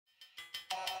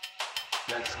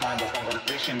That's kind of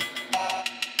conversation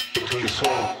between the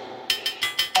soul.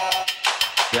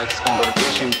 That's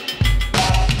conversation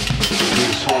between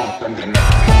the soul and the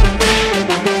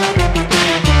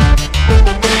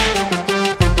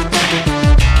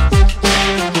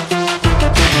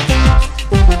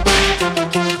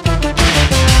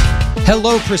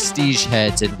Hello, Prestige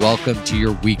heads, and welcome to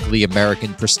your weekly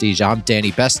American Prestige. I'm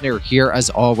Danny Bessner, here as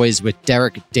always with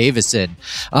Derek Davison.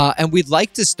 And we'd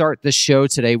like to start the show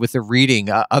today with a reading,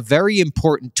 a very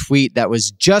important tweet that was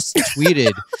just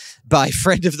tweeted by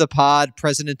friend of the pod,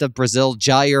 President of Brazil,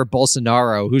 Jair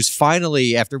Bolsonaro, who's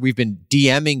finally, after we've been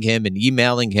DMing him and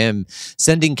emailing him,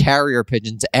 sending carrier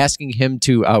pigeons, asking him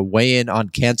to weigh in on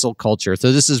cancel culture.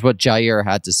 So this is what Jair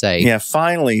had to say. Yeah,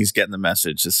 finally he's getting the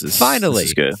message. This is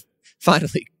good.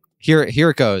 Finally, here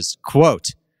it goes.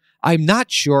 Quote, I'm not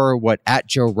sure what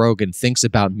 @Joe Rogan thinks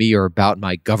about me or about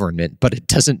my government, but it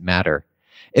doesn't matter.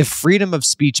 If freedom of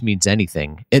speech means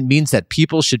anything, it means that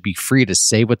people should be free to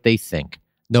say what they think,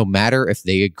 no matter if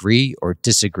they agree or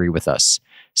disagree with us.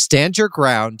 Stand your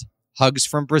ground. Hugs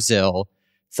from Brazil.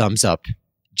 Thumbs up.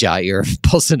 Jair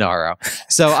Bolsonaro.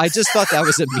 So I just thought that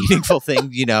was a meaningful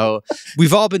thing. You know,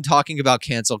 we've all been talking about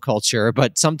cancel culture,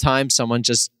 but sometimes someone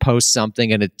just posts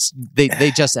something and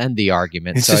they just end the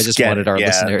argument. So I just wanted our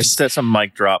listeners. That's a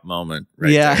mic drop moment.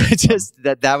 Right yeah, there. just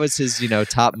that was his,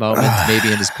 top moment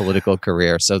maybe in his political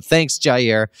career. So thanks,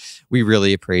 Jair. We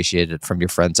really appreciate it from your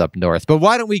friends up north. But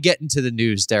why don't we get into the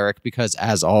news, Derek? Because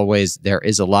as always, there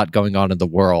is a lot going on in the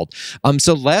world.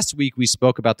 So last week we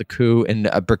spoke about the coup in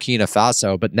Burkina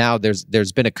Faso, but now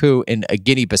there's been a coup in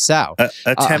Guinea-Bissau.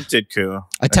 Attempted coup.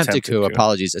 Attempted coup.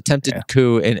 Apologies. Attempted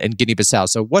coup in Guinea-Bissau.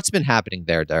 So what's been happening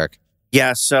there, Derek?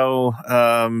 Yeah. So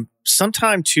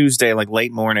sometime Tuesday, like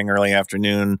late morning, early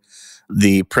afternoon,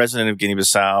 the president of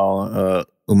Guinea-Bissau,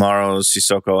 Umaro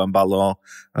Sissoco Embalo.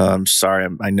 Sorry,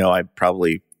 I know I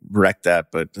probably wrecked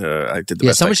that, but I did the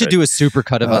best. Someone should do a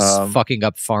supercut of us fucking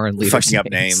up foreign leaders. Fucking up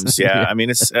names. Yeah. I mean,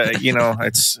 it's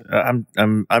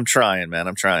I'm trying, man.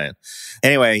 I'm trying.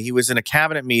 Anyway, he was in a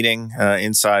cabinet meeting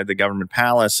inside the government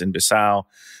palace in Bissau.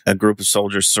 A group of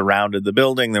soldiers surrounded the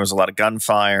building. There was a lot of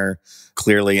gunfire.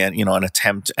 Clearly, an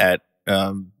attempt at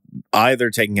either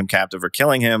taking him captive or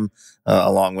killing him,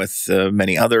 along with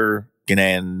many other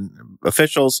Ghanaian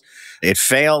officials. It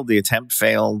failed. The attempt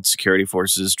failed. Security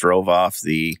forces drove off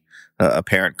the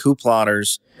apparent coup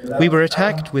plotters. We were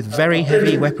attacked with very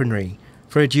heavy weaponry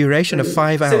for a duration of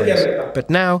 5 hours, but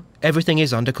now everything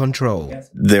is under control.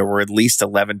 There were at least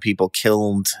 11 people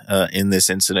killed in this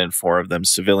incident, 4 of them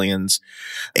civilians.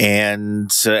 And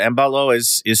Embalo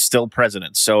is still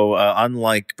president. So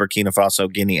unlike Burkina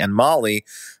Faso, Guinea, and Mali,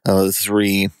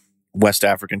 3 West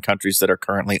African countries that are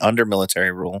currently under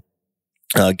military rule,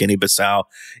 Guinea-Bissau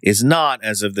is not,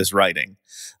 as of this writing.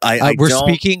 We're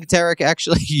speaking, Derek,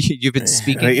 actually. You've been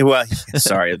speaking. Well,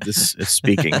 sorry, this is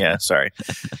speaking. Yeah, sorry.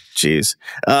 Jeez.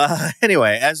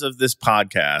 Anyway, as of this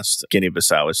podcast,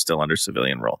 Guinea-Bissau is still under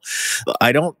civilian rule.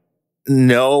 I don't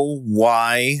know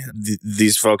why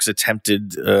these folks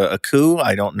attempted a coup.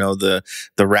 I don't know the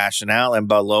rationale.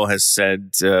 Embalo has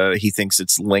said he thinks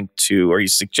it's linked to, or he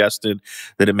suggested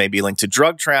that it may be linked to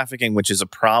drug trafficking, which is a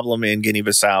problem in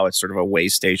Guinea-Bissau. It's sort of a way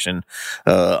station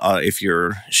if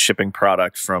you're shipping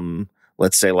product from,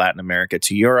 let's say, Latin America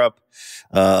to Europe.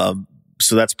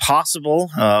 So that's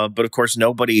possible. But of course,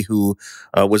 nobody who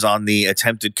was on the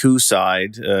attempted coup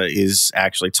side is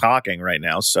actually talking right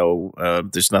now. So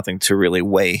there's nothing to really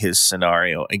weigh his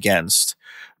scenario against.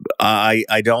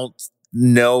 I don't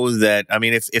know that. I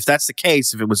mean, if that's the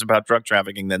case, if it was about drug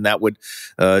trafficking, then that would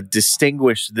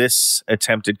distinguish this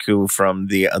attempted coup from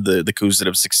the coups that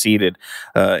have succeeded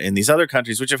in these other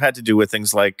countries, which have had to do with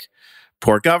things like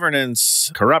poor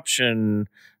governance, corruption,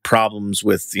 problems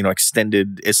with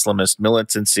extended Islamist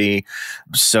militancy.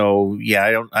 So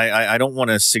yeah, I don't want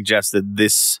to suggest that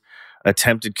this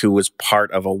attempted coup was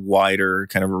part of a wider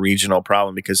kind of regional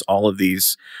problem, because all of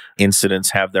these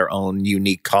incidents have their own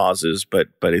unique causes. But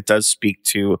it does speak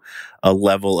to a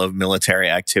level of military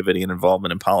activity and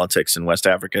involvement in politics in West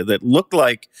Africa that looked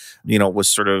like was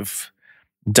sort of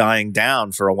dying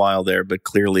down for a while there, but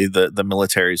clearly the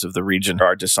militaries of the region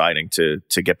are deciding to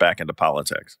get back into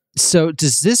politics. So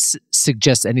does this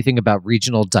suggest anything about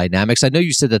regional dynamics? I know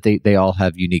you said that they all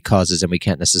have unique causes and we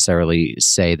can't necessarily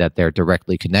say that they're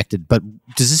directly connected, but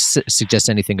does this suggest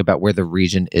anything about where the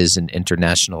region is in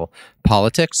international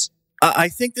politics? I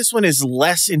think this one is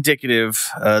less indicative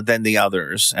than the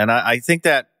others. And I think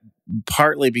that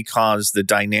partly because the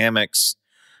dynamics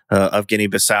of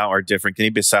Guinea-Bissau are different.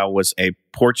 Guinea-Bissau was a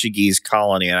Portuguese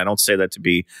colony, and I don't say that to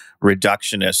be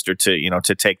reductionist or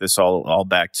to take this all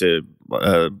back to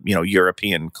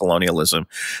European colonialism.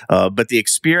 But the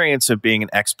experience of being an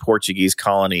ex-Portuguese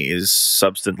colony is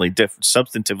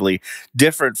substantively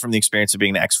different from the experience of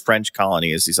being an ex-French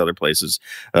colony, as these other places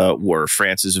were.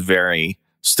 France is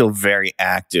still very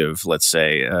active, let's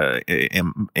say,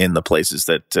 in the places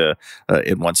that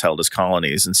it once held as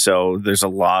colonies. And so there's a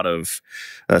lot of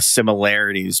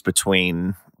similarities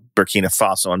between Burkina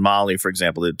Faso and Mali, for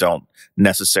example, that don't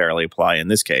necessarily apply in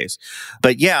this case.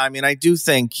 But yeah, I mean, I do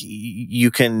think you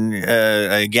can,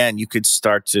 again, you could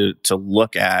start to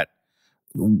look at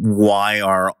why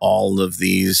are all of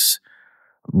these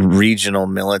regional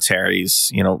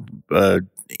militaries,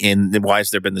 why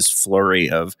has there been this flurry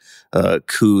of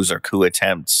coups or coup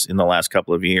attempts in the last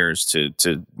couple of years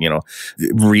to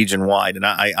region wide? And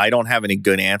I don't have any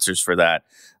good answers for that.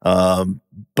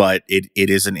 But it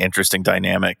is an interesting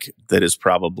dynamic that is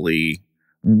probably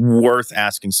worth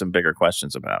asking some bigger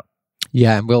questions about.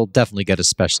 Yeah, and we'll definitely get a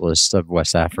specialist of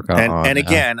West Africa on. And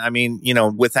again, I mean,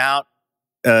 without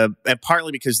and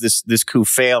partly because this coup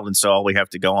failed, and so all we have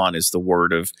to go on is the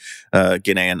word of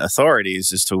Ghanaian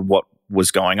authorities as to what was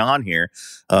going on here.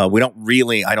 We don't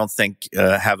really, I don't think,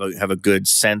 have a good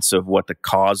sense of what the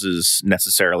causes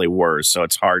necessarily were. So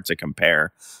it's hard to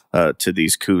compare to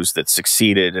these coups that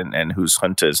succeeded and whose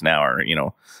juntas now are,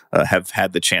 have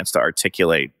had the chance to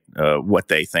articulate what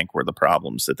they think were the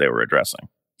problems that they were addressing.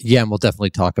 Yeah, and we'll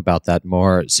definitely talk about that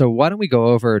more. So why don't we go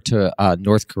over to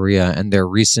North Korea and their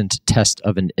recent test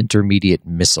of an intermediate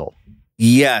missile?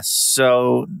 Yes.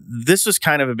 So this was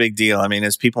kind of a big deal. I mean,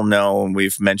 as people know, and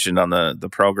we've mentioned on the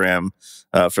program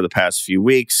for the past few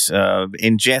weeks,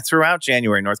 throughout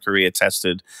January, North Korea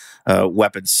tested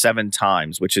weapons 7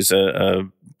 times, which is a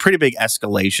pretty big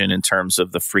escalation in terms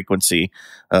of the frequency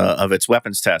of its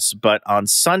weapons tests. But on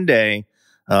Sunday,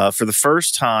 for the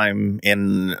first time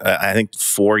in, I think,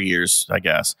 4 years, I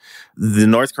guess, the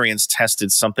North Koreans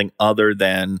tested something other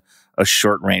than a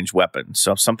short-range weapon.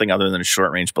 So something other than a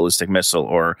short-range ballistic missile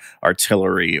or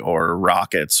artillery or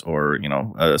rockets or,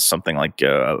 something like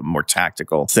a more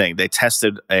tactical thing. They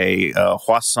tested a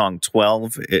Hwasong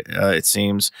 12, it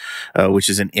seems, which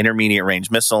is an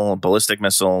intermediate-range missile, a ballistic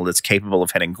missile that's capable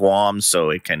of hitting Guam, so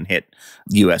it can hit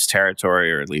U.S.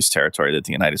 territory, or at least territory that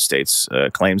the United States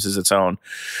claims as its own,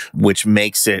 which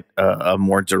makes it a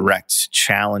more direct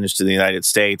challenge to the United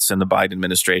States. And the Biden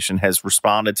administration has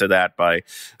responded to that by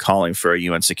calling for a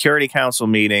UN Security Council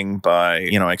meeting, by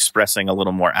expressing a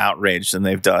little more outrage than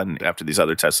they've done after these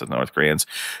other tests that the North Koreans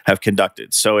have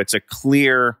conducted. So it's a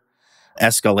clear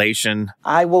escalation.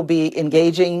 I will be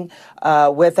engaging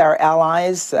with our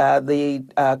allies, the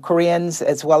Koreans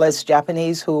as well as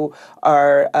Japanese, who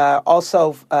are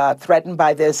also threatened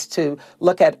by this, to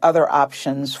look at other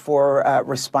options for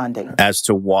responding. As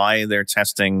to why they're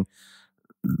testing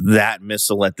that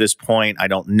missile at this point, I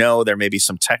don't know. There may be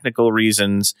some technical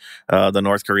reasons. The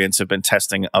North Koreans have been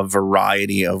testing a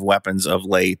variety of weapons of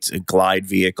late, glide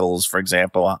vehicles, for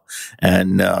example,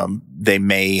 and they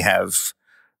may have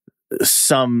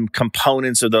some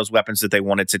components of those weapons that they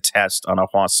wanted to test on a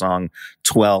Hwasong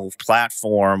 12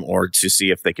 platform, or to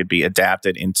see if they could be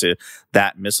adapted into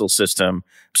that missile system.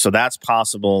 So that's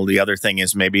possible. The other thing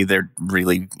is maybe they're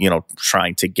really,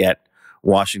 trying to get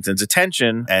Washington's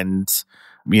attention and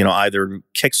either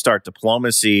kickstart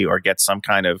diplomacy or get some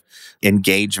kind of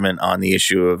engagement on the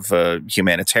issue of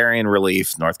humanitarian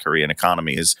relief. North Korean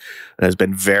economy has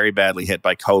been very badly hit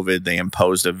by COVID. They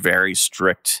imposed a very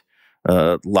strict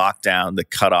lockdown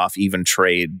that cut off even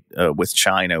trade with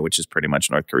China, which is pretty much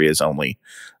North Korea's only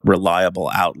reliable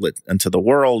outlet into the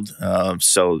world.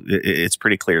 So it's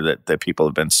pretty clear that people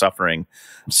have been suffering.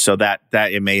 So that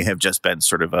it may have just been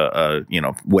sort of a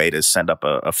way to send up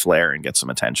a flare and get some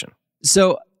attention.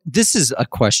 So this is a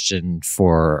question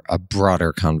for a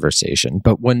broader conversation,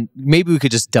 but maybe we could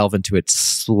just delve into it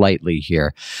slightly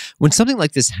here. When something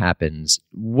like this happens,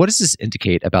 what does this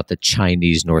indicate about the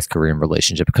Chinese-North Korean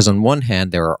relationship? Because on one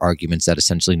hand, there are arguments that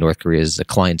essentially North Korea is a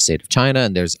client state of China,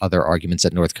 and there's other arguments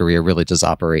that North Korea really does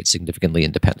operate significantly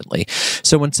independently.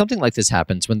 So when something like this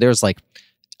happens, when there's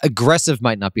aggressive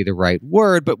might not be the right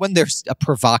word, but when there's a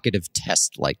provocative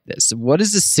test like this, what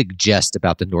does this suggest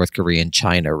about the North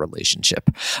Korean-China relationship?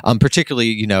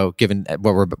 Particularly, given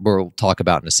what we'll talk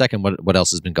about in a second, what else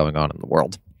has been going on in the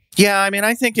world? Yeah, I mean,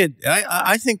 I think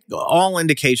I think all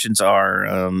indications are,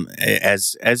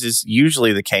 as is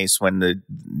usually the case when the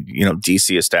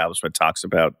DC establishment talks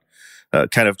about,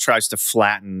 kind of tries to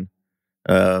flatten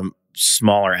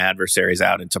smaller adversaries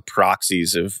out into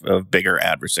proxies of bigger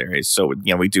adversaries. So,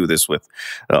 we do this with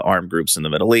armed groups in the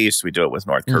Middle East. We do it with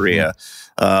North Korea.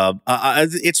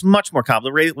 It's much more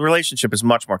complicated. The relationship is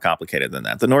much more complicated than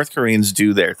that. The North Koreans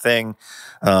do their thing.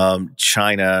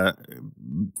 China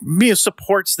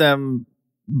supports them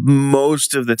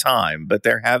most of the time, but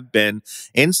there have been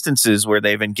instances where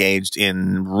they've engaged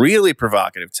in really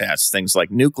provocative tests, things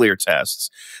like nuclear tests,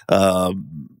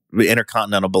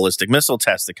 intercontinental ballistic missile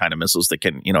tests, the kind of missiles that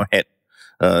can, hit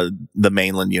the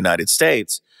mainland United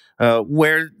States,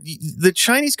 where the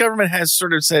Chinese government has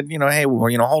sort of said, hey,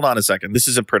 hold on a second, this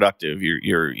isn't productive.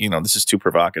 You're this is too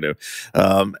provocative.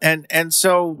 And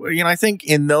so, I think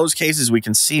in those cases we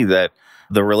can see that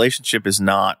the relationship is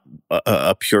not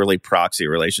a purely proxy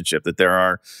relationship, that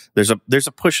there's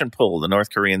a push and pull. The North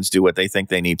Koreans do what they think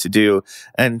they need to do,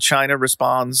 and China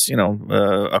responds,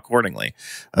 accordingly.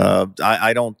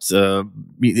 I don't,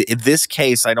 in this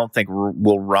case, I don't think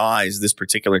will rise this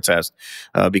particular test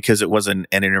because it was an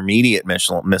intermediate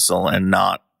missile and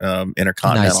not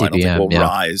intercontinental. I don't think will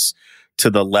rise to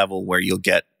the level where you'll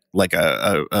get like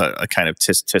a kind of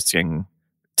tisking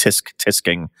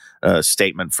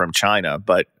statement from China,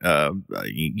 but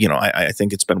I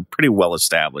think it's been pretty well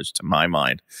established, to my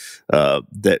mind,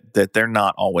 that they're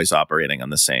not always operating on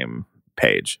the same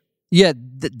page. Yeah,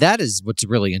 that is what's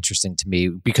really interesting to me,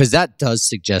 because that does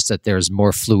suggest that there's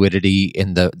more fluidity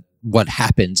in what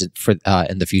happens in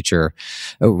the future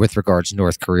with regards to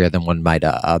North Korea than one might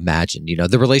imagine.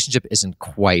 The relationship isn't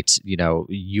quite,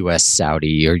 U.S.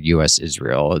 Saudi or U.S.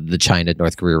 Israel. The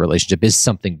China-North Korea relationship is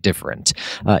something different,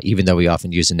 even though we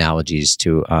often use analogies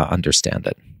to understand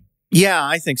it. Yeah,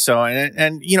 I think so.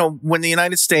 And when the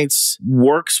United States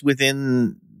works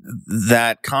within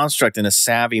that construct in a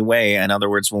savvy way, in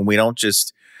other words, when we don't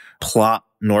just plop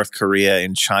North Korea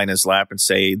in China's lap and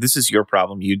say, this is your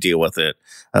problem, you deal with it,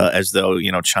 as though,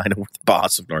 China were the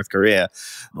boss of North Korea.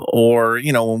 Or,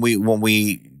 when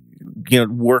we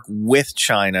work with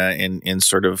China in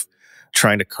sort of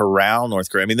trying to corral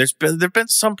North Korea. I mean, there've been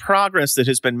some progress that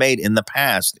has been made in the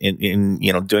past in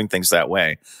doing things that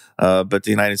way. But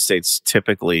the United States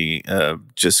typically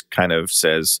just kind of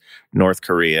says North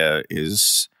Korea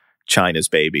is China's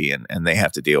baby, and they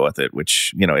have to deal with it,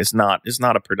 which is not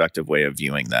a productive way of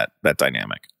viewing that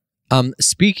dynamic.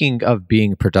 Speaking of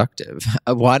being productive,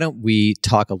 why don't we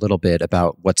talk a little bit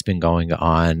about what's been going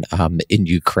on in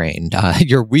Ukraine?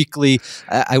 Your weekly.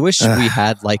 I wish we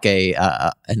had like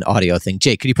an audio thing.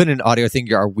 Jake, could you put in an audio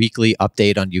thing? Our weekly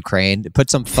update on Ukraine. Put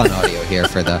some fun audio here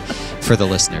for the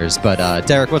listeners. But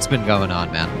Derek, what's been going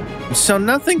on, man? So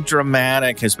nothing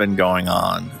dramatic has been going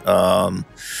on.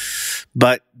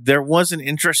 But there was an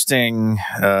interesting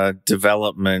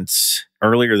development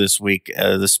earlier this week.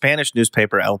 The Spanish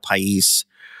newspaper El País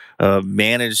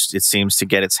managed, it seems, to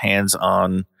get its hands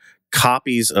on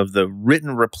copies of the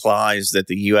written replies that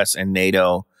the U.S. and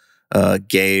NATO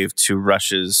gave to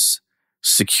Russia's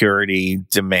security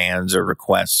demands or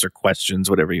requests or questions,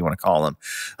 whatever you want to call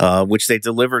them, which they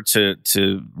delivered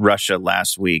to Russia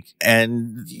last week.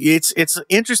 And it's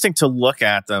interesting to look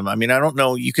at them. I mean, I don't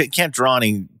know, you can't draw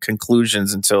any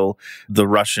conclusions until the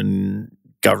Russian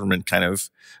government kind of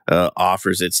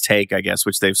offers its take, I guess,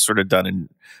 which they've sort of done in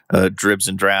dribs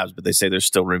and drabs, but they say they're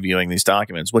still reviewing these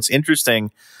documents. What's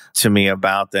interesting to me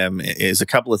about them is a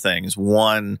couple of things.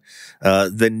 One,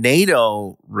 the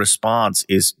NATO response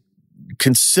is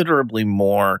considerably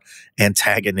more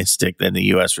antagonistic than the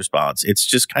U.S. response. It's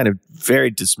just kind of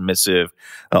very dismissive,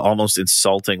 almost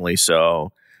insultingly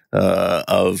so,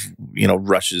 of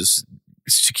Russia's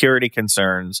security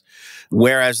concerns,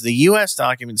 whereas the U.S.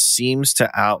 document seems to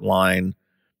outline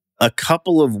a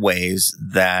couple of ways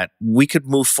that we could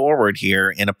move forward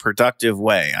here in a productive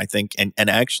way, I think. And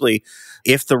actually,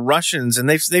 if the Russians, and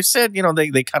they've said,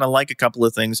 they kind of like a couple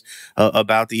of things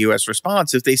about the U.S.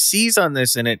 response, if they seize on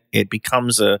this and it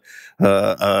becomes a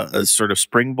sort of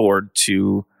springboard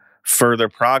to further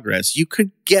progress, you could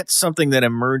get something that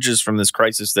emerges from this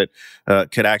crisis that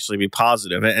could actually be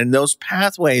positive. And those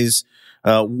pathways,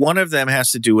 one of them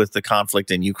has to do with the conflict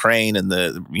in Ukraine and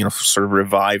the, sort of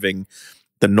reviving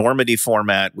the Normandy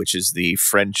format, which is the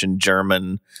French and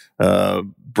German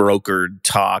brokered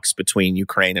talks between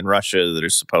Ukraine and Russia that are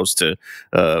supposed to,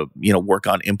 work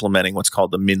on implementing what's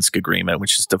called the Minsk Agreement,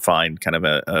 which is defined kind of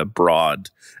a broad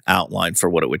outline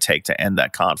for what it would take to end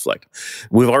that conflict.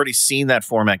 We've already seen that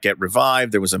format get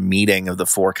revived. There was a meeting of the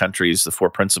four countries, the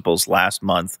four principals last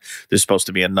month. There's supposed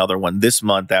to be another one this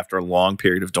month after a long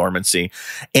period of dormancy.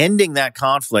 Ending that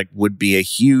conflict would be a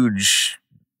huge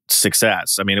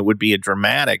success. I mean, it would be a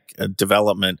dramatic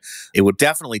development. It would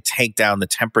definitely take down the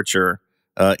temperature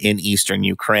in eastern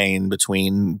Ukraine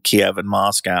between Kiev and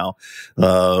Moscow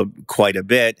quite a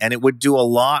bit. And it would do a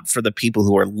lot for the people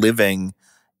who are living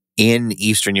in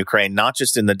eastern Ukraine, not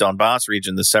just in the Donbass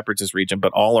region, the separatist region,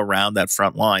 but all around that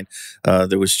front line.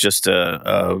 There was just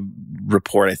a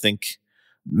report, I think,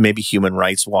 maybe Human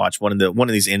Rights Watch, one of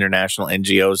these international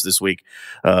NGOs this week,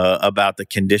 about the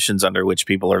conditions under which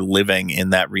people are living in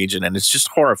that region, and it's just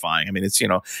horrifying. I mean, it's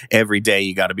every day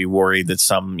you got to be worried that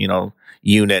some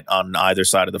unit on either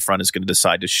side of the front is going to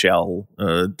decide to shell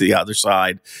the other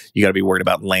side. You got to be worried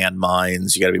about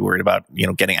landmines. You got to be worried about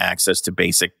getting access to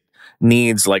basic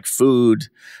needs like food.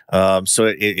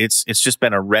 So it's just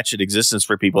been a wretched existence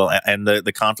for people, and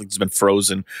the conflict has been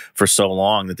frozen for so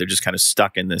long that they're just kind of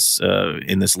stuck in this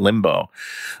limbo.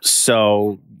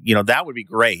 So that would be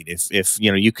great if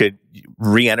you could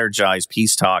re-energize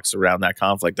peace talks around that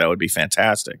conflict. That would be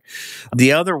fantastic.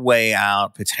 The other way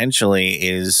out potentially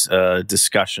is a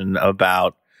discussion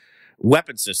about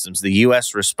weapon systems. The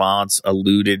U.S. response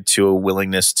alluded to a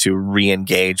willingness to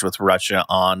re-engage with Russia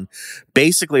on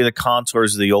basically the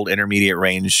contours of the old intermediate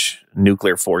range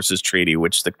nuclear forces treaty,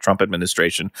 which the Trump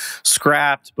administration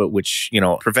scrapped, but which,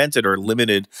 prevented or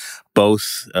limited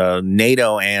both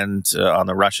NATO and on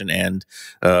the Russian end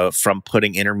from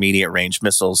putting intermediate range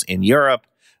missiles in Europe.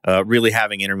 Really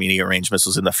having intermediate range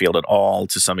missiles in the field at all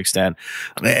to some extent.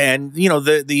 And,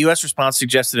 the U.S. response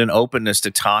suggested an openness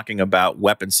to talking about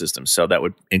weapon systems. So that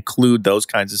would include those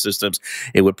kinds of systems.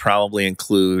 It would probably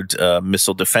include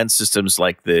missile defense systems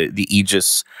like the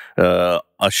Aegis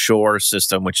ashore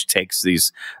system, which takes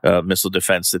these missile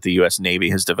defense that the U.S. Navy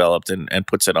has developed and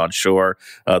puts it on shore.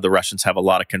 The Russians have a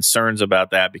lot of concerns about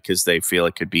that because they feel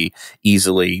it could be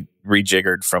easily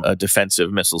rejiggered from a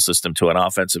defensive missile system to an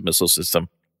offensive missile system.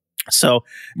 So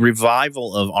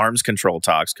revival of arms control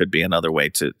talks could be another way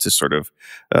to sort of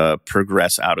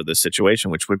progress out of this situation,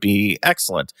 which would be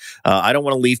excellent. I don't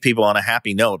want to leave people on a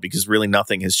happy note because really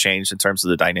nothing has changed in terms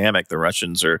of the dynamic. The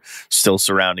Russians are still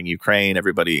surrounding Ukraine.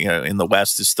 Everybody in the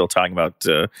West is still talking about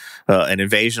an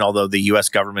invasion, although the U.S.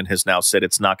 government has now said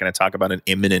it's not going to talk about an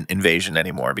imminent invasion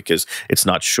anymore because it's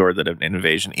not sure that an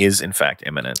invasion is in fact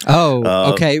imminent.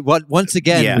 Oh, okay. Once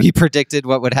again, we predicted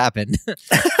what would happen.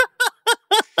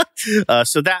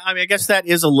 So that, I guess that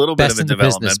is a little bit of a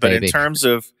development, business, but in terms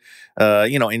of,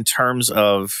 in terms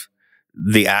of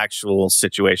the actual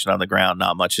situation on the ground,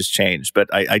 not much has changed.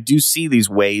 But I do see these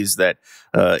ways that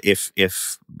that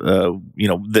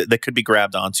could be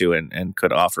grabbed onto and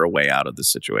could offer a way out of this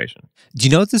situation. Do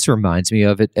you know what this reminds me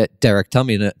of? Derek, tell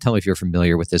me if you're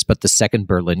familiar with this, but the second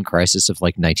Berlin crisis of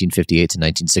like 1958 to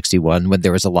 1961, when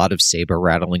there was a lot of saber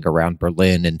rattling around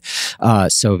Berlin and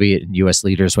Soviet and U.S.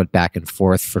 leaders went back and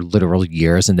forth for literal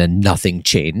years and then nothing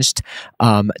changed.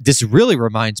 This really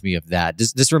reminds me of that.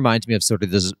 This reminds me of sort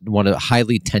of this one of the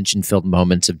highly tension-filled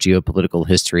moments of geopolitical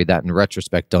history that in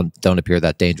retrospect don't appear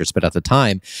that dangerous, but at the time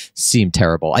seem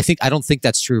terrible. I don't think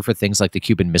that's true for things like the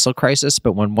Cuban Missile Crisis,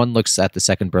 but when one looks at the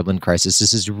second Berlin crisis,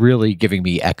 this is really giving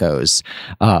me echoes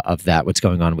of that, what's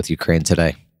going on with Ukraine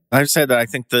today. I've said that I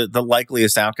think the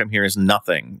likeliest outcome here is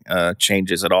nothing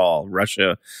changes at all.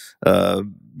 Russia, the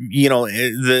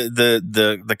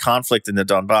conflict in the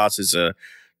Donbass is a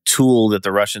tool that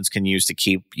the Russians can use to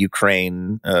keep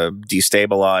Ukraine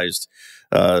destabilized.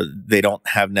 They don't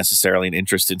have necessarily an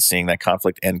interest in seeing that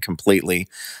conflict end completely.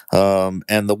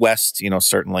 And the West,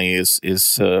 certainly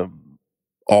is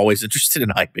always interested in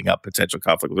hyping up potential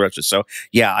conflict with Russia. So,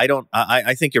 yeah,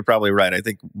 I think you're probably right. I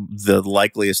think the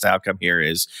likeliest outcome here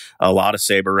is a lot of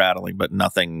saber rattling, but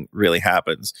nothing really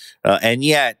happens. And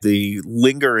yet the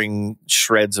lingering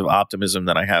shreds of optimism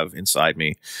that I have inside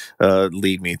me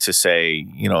lead me to say,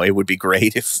 it would be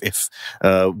great if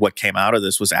what came out of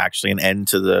this was actually an end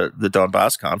to the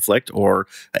Donbass conflict or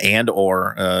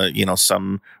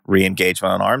some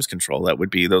re-engagement on arms control.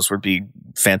 Those would be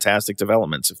fantastic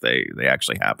developments if they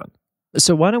actually happen.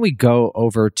 So why don't we go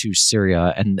over to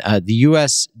Syria? And the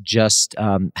U.S. just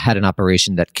had an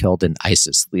operation that killed an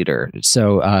ISIS leader.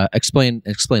 So explain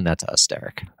that to us,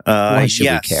 Derek. Why should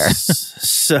we care?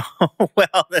 So,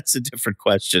 well, that's a different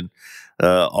question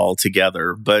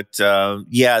altogether. But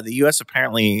the U.S.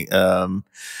 apparently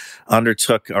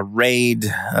undertook a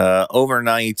raid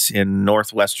overnight in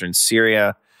northwestern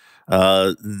Syria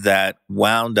that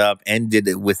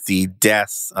ended with the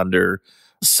death under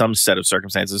some set of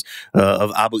circumstances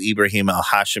of Abu Ibrahim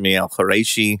al-Hashimi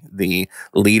al-Qurayshi, the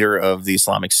leader of the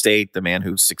Islamic State, the man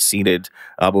who succeeded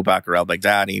Abu Bakr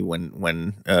al-Baghdadi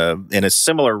when in a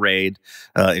similar raid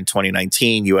in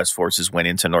 2019, U.S. forces went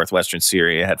into northwestern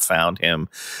Syria, had found him.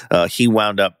 He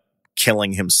wound up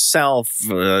killing himself,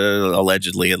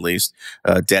 allegedly at least,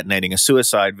 detonating a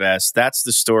suicide vest. That's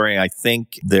the story I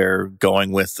think they're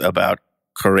going with about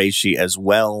Qureshi as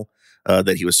well.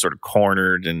 That he was sort of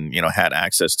cornered and, had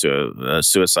access to a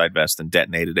suicide vest and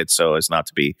detonated it so as not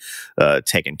to be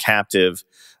taken captive.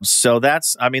 So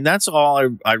that's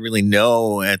all I really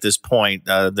know at this point.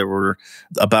 There were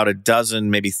about a dozen,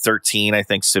 maybe 13, I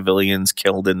think, civilians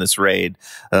killed in this raid.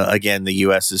 Again, the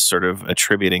U.S. is sort of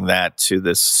attributing that to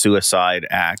this suicide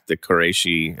act that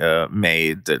Qureshi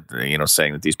made, that,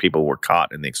 saying that these people were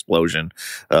caught in the explosion.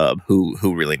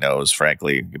 Who really knows,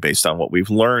 frankly, based on what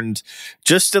we've learned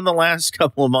just in the last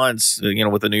couple of months,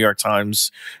 with the New York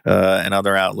Times and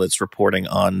other outlets reporting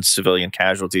on civilian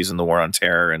casualties in the war on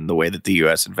terror and the way that the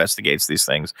U.S. investigates these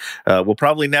things. We'll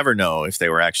probably never know if they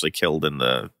were actually killed in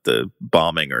the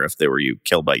bombing or if they were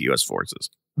killed by U.S. forces.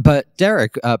 But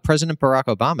Derek, President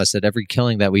Barack Obama said every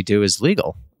killing that we do is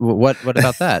legal. What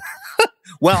about that?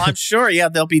 Well, I'm sure,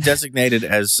 they'll be designated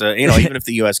as, even if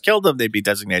the U.S. killed them, they'd be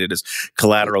designated as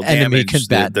collateral enemy damage.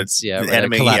 Combatants,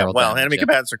 enemy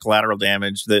combatants are collateral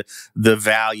damage. The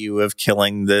value of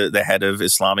killing the head of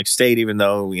Islamic State, even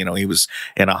though, he was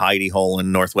in a hidey hole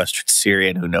in northwestern Syria,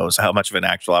 and who knows how much of an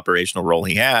actual operational role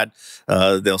he had,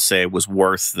 they'll say it was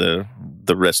worth the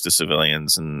risk to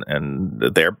civilians, and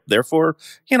they're therefore,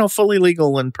 fully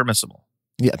legal and permissible.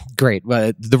 Yeah, great.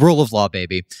 The rule of law,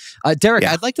 baby. Derek,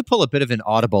 Yeah. I'd like to pull a bit of an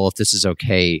audible, if this is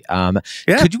okay. Yeah.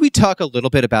 Could we talk a little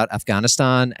bit about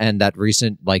Afghanistan and that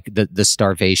recent, the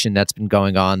starvation that's been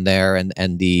going on there,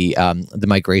 and the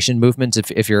migration movements,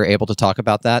 if you're able to talk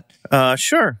about that?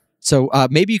 Sure. So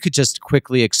maybe you could just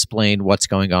quickly explain what's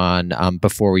going on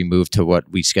before we move to what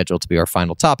we scheduled to be our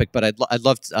final topic. But I'd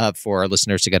love for our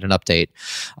listeners to get an update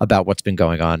about what's been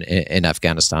going on in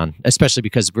Afghanistan, especially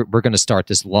because we're going to start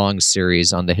this long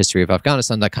series on the history of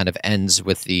Afghanistan that kind of ends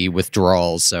with the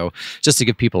withdrawals. So just to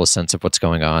give people a sense of what's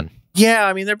going on.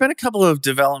 Yeah, there have been a couple of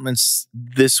developments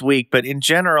this week, but in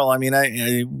general,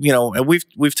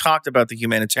 we've talked about the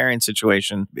humanitarian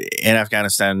situation in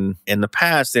Afghanistan in the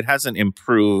past. It hasn't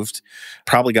improved,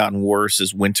 probably gotten worse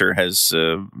as winter has,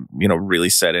 really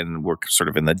set in. We're sort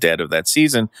of in the dead of that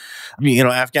season.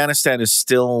 Afghanistan is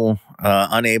still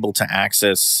unable to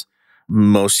access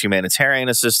most humanitarian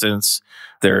assistance.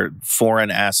 Their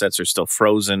foreign assets are still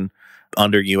frozen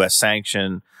under U.S.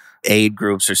 sanction. Aid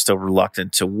groups are still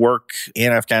reluctant to work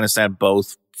in Afghanistan,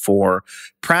 both for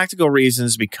practical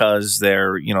reasons because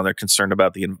they're concerned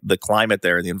about the climate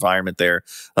there, the environment there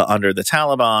under the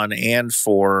Taliban, and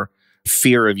for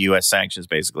fear of U.S. sanctions,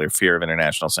 basically, or fear of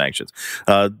international sanctions.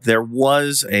 There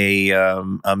was a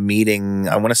meeting,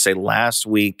 I want to say last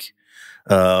week,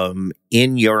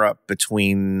 in Europe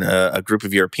between a group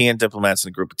of European diplomats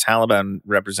and a group of Taliban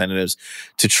representatives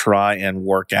to try and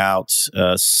work out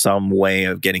some way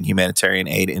of getting humanitarian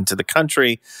aid into the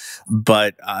country.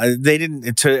 But they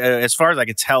didn't, as far as I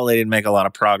could tell, they didn't make a lot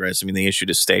of progress. They issued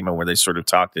a statement where they sort of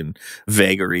talked in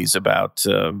vagaries about,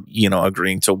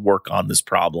 agreeing to work on this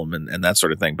problem and that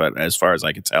sort of thing. But as far as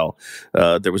I could tell,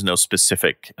 there was no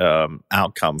specific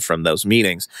outcome from those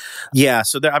meetings. Yeah,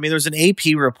 so there's an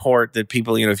AP report that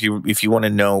people, if you want to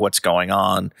know what's going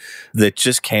on, that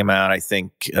just came out, I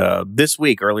think,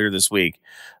 earlier this week,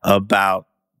 about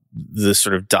the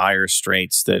sort of dire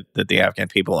straits that the Afghan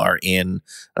people are in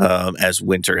as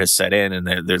winter has set in,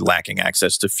 and they're lacking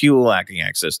access to fuel, lacking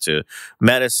access to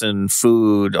medicine,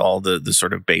 food, all the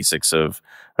sort of basics of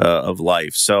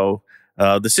life. So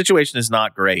the situation is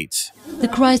not great. The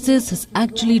crisis has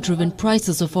actually driven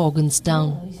prices of organs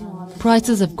down.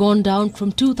 Prices have gone down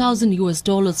from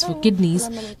 $2,000 for kidneys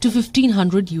to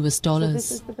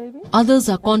 $1,500. Others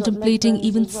are contemplating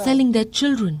even selling their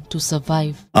children to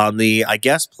survive. On the, I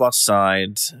guess, plus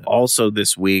side, also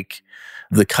this week,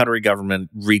 the Qatari government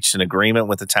reached an agreement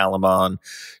with the Taliban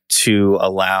to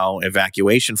allow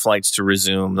evacuation flights to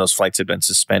resume. Those flights had been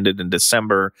suspended in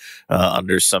December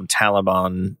under some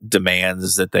Taliban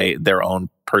demands that their own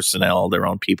personnel, their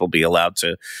own people be allowed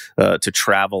to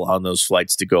travel on those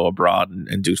flights to go abroad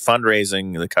and do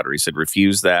fundraising. The Qataris had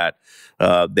refused that.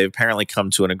 They've apparently come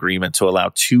to an agreement to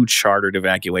allow 2 chartered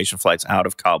evacuation flights out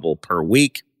of Kabul per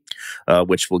week,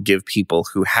 which will give people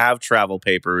who have travel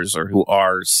papers or who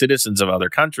are citizens of other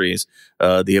countries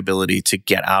the ability to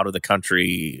get out of the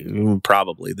country.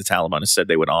 Probably the Taliban has said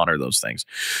they would honor those things.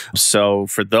 So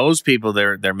for those people,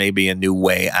 there may be a new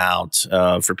way out.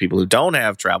 For people who don't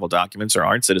have travel documents or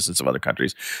aren't citizens of other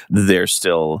countries, they're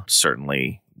still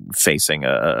certainly facing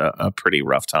a pretty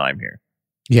rough time here.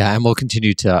 Yeah, and we'll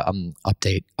continue to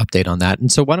update on that.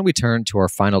 And so why don't we turn to our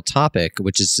final topic,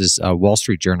 which is this Wall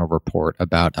Street Journal report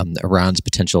about Iran's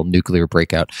potential nuclear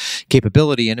breakout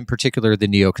capability, and in particular, the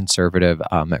neoconservative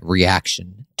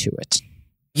reaction to it.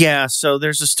 Yeah, so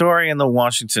there's a story in the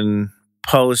Washington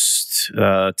Post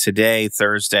today,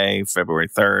 Thursday, February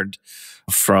 3rd,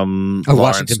 from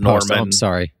Washington Lawrence Post. Norman. Oh, I'm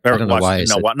sorry. I don't know why.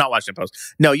 Not Washington Post.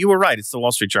 No, you were right. It's the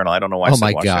Wall Street Journal. I don't know why I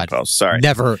said Washington Post. Sorry.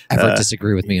 Never, ever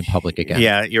disagree with me in public again.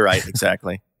 Yeah, you're right.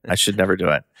 Exactly. I should never do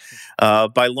it.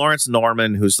 By Lawrence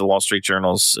Norman, who's the Wall Street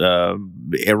Journal's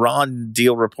Iran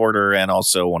deal reporter and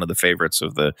also one of the favorites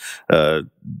of the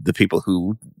people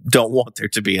who don't want there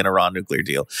to be an Iran nuclear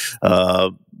deal.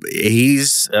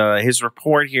 His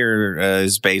report here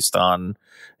is based on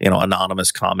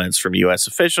anonymous comments from U.S.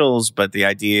 officials, but the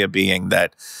idea being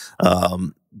that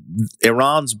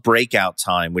Iran's breakout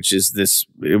time, which is this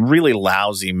really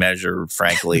lousy measure,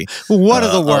 frankly, one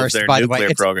of the worst, of their by the nuclear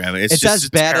way. program. It's just as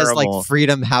bad terrible. as like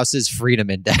Freedom House's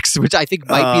Freedom Index, which I think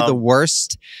might be the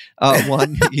worst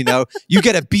one. You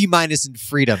get a B- in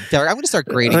freedom. Derek, I'm going to start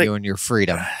grading you in your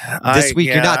freedom this week.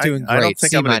 You're not doing great. I don't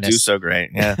think I'm going to do so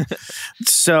great. Yeah.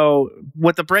 So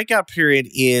what the breakout period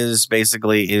is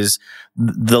basically is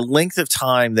the length of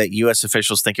time that U.S.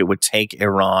 officials think it would take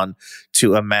Iran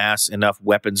to amass enough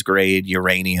weapons-grade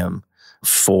uranium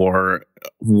for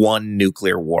one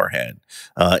nuclear warhead.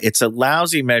 It's a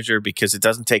lousy measure because it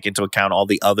doesn't take into account all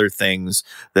the other things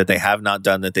that they have not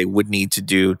done that they would need to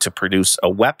do to produce a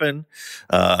weapon.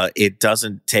 It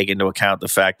doesn't take into account the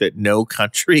fact that no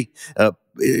country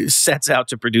sets out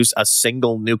to produce a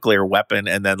single nuclear weapon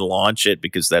and then launch it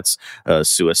because that's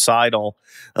suicidal.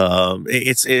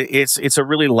 It's a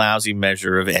really lousy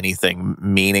measure of anything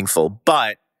meaningful,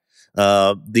 but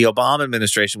the Obama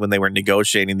administration, when they were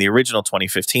negotiating the original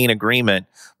 2015 agreement,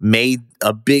 made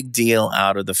a big deal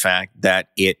out of the fact that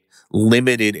it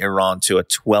limited Iran to a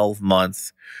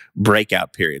 12-month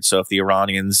breakout period. So if the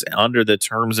Iranians, under the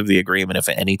terms of the agreement, if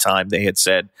at any time they had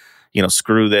said,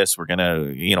 screw this, we're going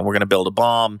to build a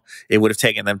bomb, it would have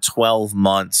taken them 12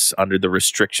 months under the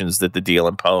restrictions that the deal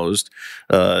imposed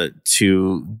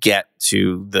to get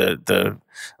to the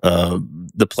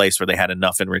place where they had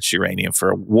enough enriched uranium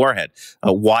for a warhead.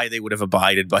 Why they would have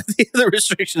abided by the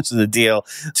restrictions of the deal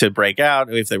to break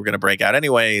out, if they were going to break out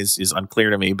anyway, is unclear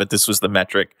to me. But this was the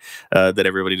metric that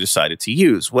everybody decided to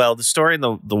use. Well, the story in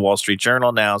the Wall Street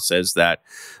Journal now says that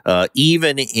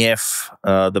even if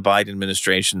the Biden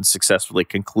administration successfully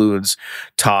concludes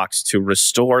talks to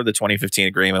restore the 2015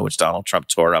 agreement, which Donald Trump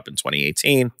tore up in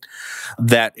 2018,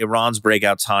 that Iran's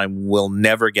breakout time will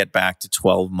never get back to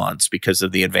 12 months because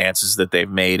of the advances that they've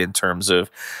made in terms of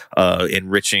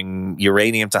enriching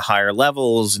uranium to higher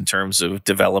levels, in terms of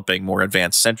developing more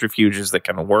advanced centrifuges that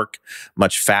can work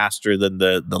much faster than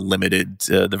the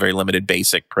very limited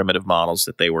basic primitive models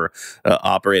that they were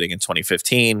operating in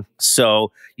 2015.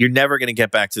 So you're never going to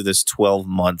get back to this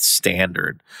 12-month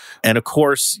standard. And of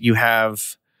course, you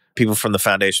have people from the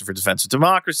Foundation for Defense of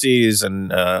Democracies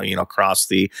and, across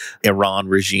the Iran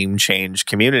regime change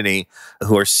community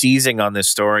who are seizing on this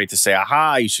story to say,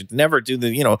 aha, you should never do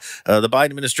the Biden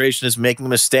administration is making a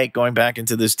mistake going back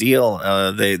into this deal.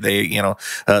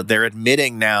 They're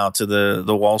admitting now to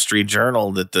the Wall Street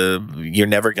Journal that you're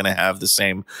never going to have the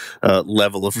same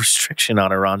level of restriction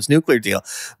on Iran's nuclear deal.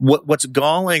 What's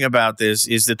galling about this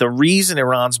is that the reason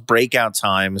Iran's breakout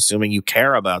time, assuming you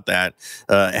care about that,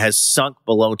 has sunk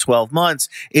below 12 months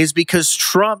is because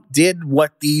Trump did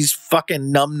what these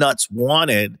fucking numbnuts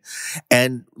wanted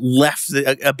and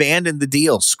abandoned the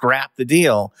deal, scrapped the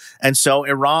deal. And so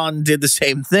Iran did the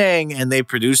same thing, and they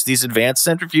produced these advanced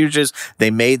centrifuges. They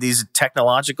made these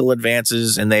technological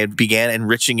advances, and they began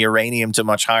enriching uranium to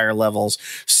much higher levels.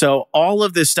 So all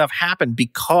of this stuff happened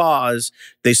because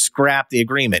they scrapped the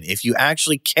agreement. If you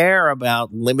actually care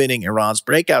about limiting Iran's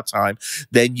breakout time,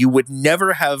 then you would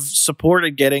never have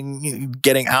supported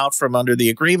getting out from under the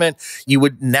agreement. You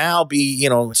would now be,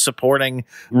 supporting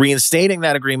reinstating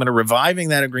that agreement or reviving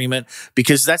that agreement,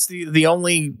 because that's the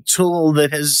only tool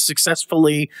that has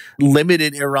successfully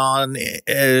limited Iran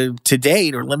to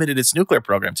date, or limited its nuclear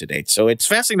program to date. So it's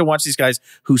fascinating to watch these guys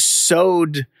who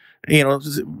sowed,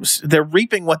 they're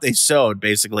reaping what they sowed,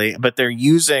 basically, but they're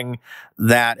using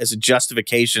that as a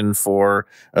justification for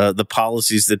the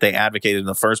policies that they advocated in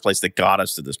the first place that got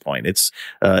us to this point. It's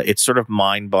sort of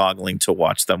mind-boggling to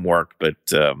watch them work, but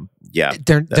yeah,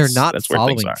 they're not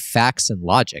following facts and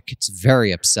logic. It's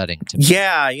very upsetting to me.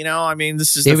 Yeah,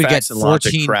 this is the facts and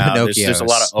logic crowd. There's a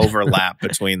lot of overlap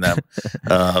between them,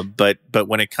 but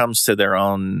when it comes to their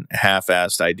own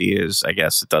half-assed ideas, I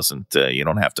guess it doesn't. You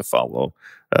don't have to follow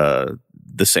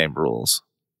the same rules.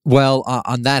 Well,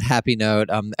 on that happy note,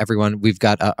 everyone, we've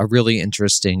got a really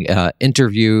interesting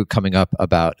interview coming up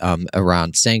about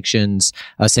Iran sanctions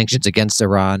against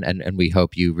Iran, and we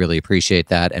hope you really appreciate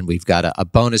that. And we've got a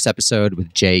bonus episode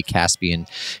with Jay Caspian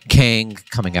Kang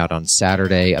coming out on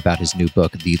Saturday about his new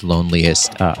book, The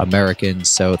Loneliest Americans.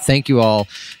 So thank you all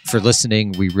for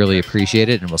listening. We really appreciate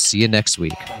it, and we'll see you next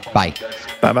week. Bye.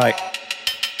 Bye-bye.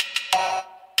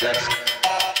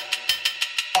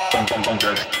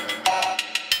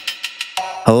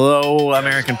 Hello,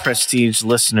 American Prestige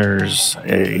listeners.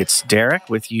 It's Derek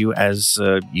with you as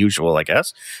usual, I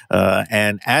guess.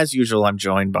 And as usual, I'm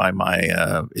joined by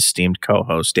my esteemed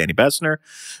co-host, Danny Bessner.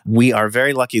 We are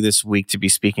very lucky this week to be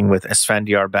speaking with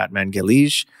Yar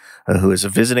Batmanghelidj, who is a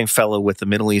visiting fellow with the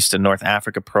Middle East and North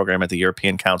Africa program at the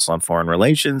European Council on Foreign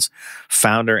Relations,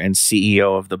 founder and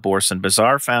CEO of the Bourse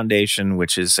Bazaar Foundation,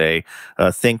 which is a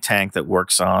think tank that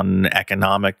works on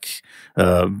economic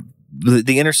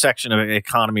the intersection of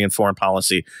economy and foreign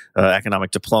policy, economic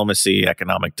diplomacy,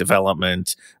 economic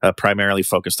development, primarily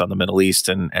focused on the Middle East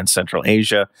and Central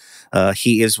Asia.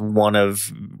 He is one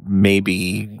of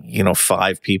maybe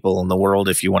 5 people in the world,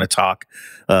 if you want to talk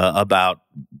about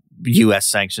U.S.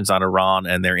 sanctions on Iran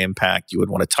and their impact, you would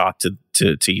want to talk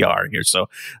to Yar here. So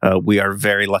we are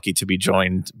very lucky to be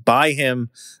joined by him.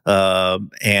 Well,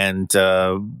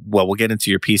 we'll get into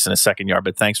your piece in a second, Yar,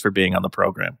 but thanks for being on the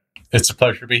program. It's a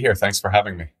pleasure to be here. Thanks for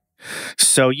having me.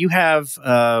 So you have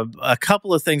a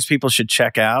couple of things people should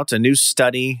check out. A new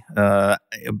study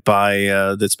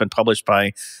that's been published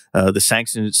by the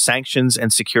Sanctions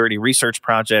and Security Research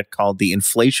Project called The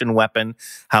Inflation Weapon,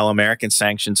 How American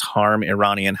Sanctions Harm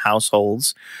Iranian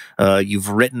Households. You've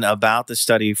written about the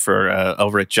study for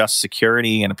over at Just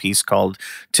Security in a piece called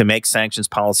To Make Sanctions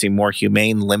Policy More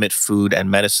Humane, Limit Food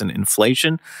and Medicine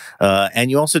Inflation.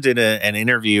 And you also did an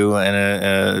interview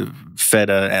and fed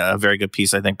a very good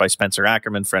piece, I think, by Spencer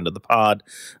Ackerman, friend of the pod,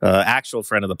 actual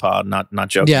friend of the pod, not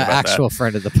joking about that. Yeah, actual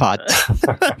friend of the pod.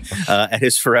 At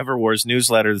his Forever Wars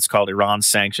newsletter that's called Iran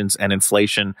Sanctions and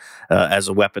Inflation as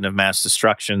a Weapon of Mass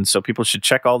Destruction. So people should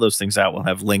check all those things out. We'll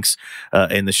have links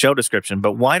in the show description.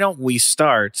 But why don't we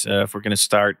start, if we're going to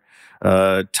start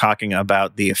talking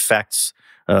about the effects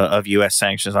of U.S.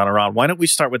 sanctions on Iran, why don't we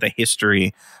start with the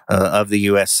history of the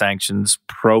U.S. sanctions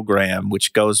program,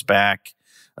 which goes back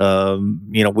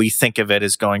we think of it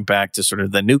as going back to sort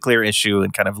of the nuclear issue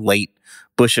and kind of late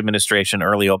Bush administration,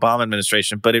 early Obama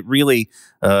administration, but it really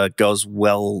starts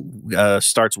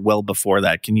well before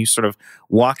that. Can you sort of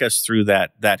walk us through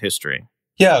that history?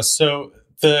 Yeah, so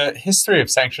the history of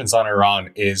sanctions on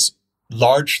Iran is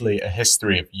largely a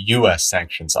history of U.S.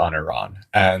 sanctions on Iran.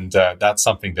 And that's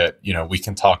something that, we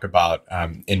can talk about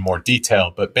in more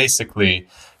detail. But basically,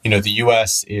 the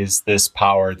U.S. is this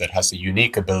power that has a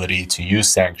unique ability to use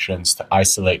sanctions to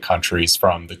isolate countries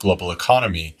from the global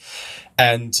economy.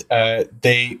 And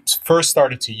they first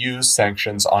started to use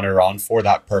sanctions on Iran for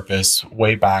that purpose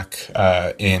way back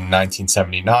in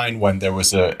 1979, when there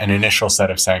was an initial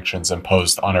set of sanctions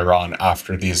imposed on Iran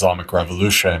after the Islamic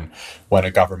Revolution, when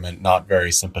a government not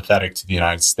very sympathetic to the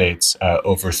United States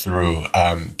overthrew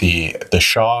the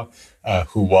Shah,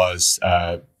 who was,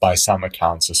 by some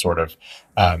accounts, a sort of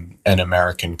an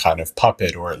American kind of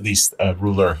puppet, or at least a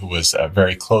ruler who was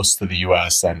very close to the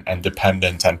U.S. and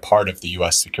dependent and part of the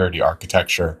U.S. security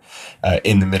architecture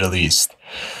in the Middle East.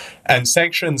 And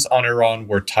sanctions on Iran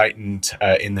were tightened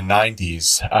in the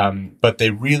 90s, but they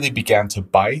really began to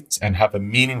bite and have a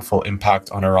meaningful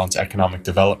impact on Iran's economic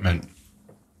development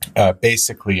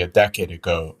basically a decade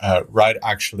ago, right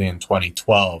actually in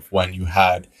 2012, when you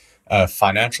had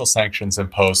financial sanctions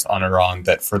imposed on Iran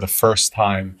that for the first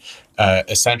time,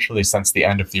 essentially since the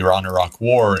end of the Iran-Iraq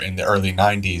War in the early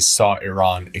 90s, saw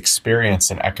Iran experience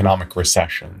an economic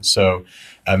recession. So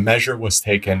a measure was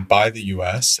taken by the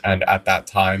U.S. and at that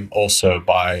time also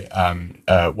by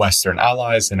Western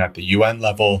allies and at the UN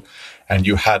level. And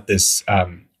you had this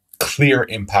clear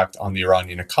impact on the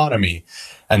Iranian economy.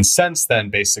 And since then,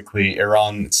 basically,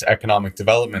 Iran's economic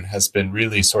development has been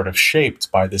really sort of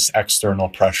shaped by this external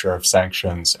pressure of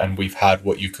sanctions. And we've had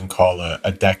what you can call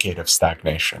a decade of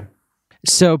stagnation.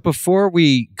 So before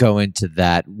we go into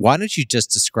that, why don't you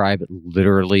just describe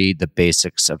literally the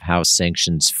basics of how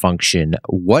sanctions function?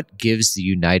 What gives the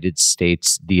United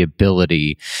States the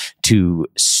ability to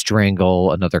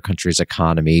strangle another country's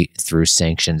economy through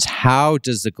sanctions? How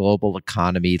does the global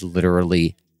economy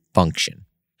literally function?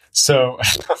 So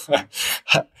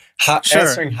Sure.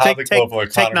 Answering how the global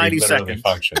economy literally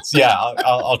functions. Yeah,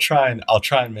 I'll try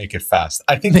and make it fast.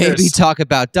 I think maybe talk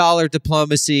about dollar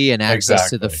diplomacy and access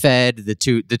to the Fed, the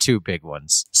two big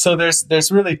ones. So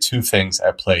there's really two things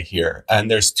at play here,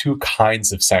 and there's two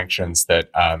kinds of sanctions that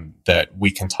we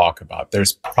can talk about.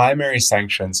 There's primary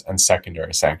sanctions and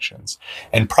secondary sanctions.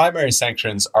 And primary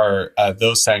sanctions are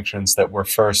those sanctions that were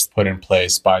first put in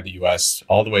place by the U.S.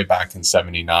 all the way back in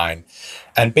 '79.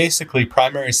 And basically,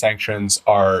 primary sanctions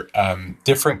are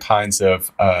different kinds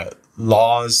of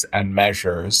laws and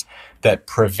measures that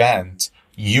prevent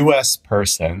U.S.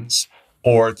 persons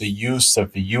or the use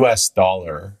of the U.S.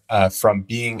 dollar from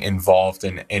being involved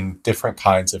in different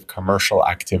kinds of commercial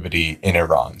activity in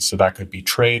Iran. So that could be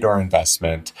trade or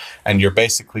investment. And you're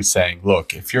basically saying,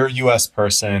 look, if you're a U.S.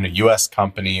 person, a U.S.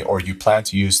 company, or you plan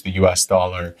to use the U.S.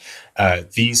 dollar,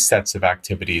 these sets of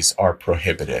activities are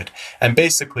prohibited. And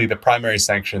basically, the primary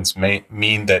sanctions may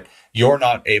mean that you're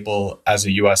not able, as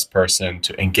a U.S. person,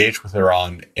 to engage with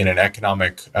Iran in an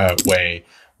economic way,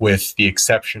 with the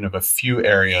exception of a few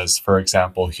areas, for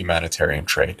example, humanitarian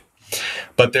trade.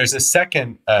 But there's a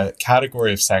second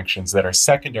category of sanctions that are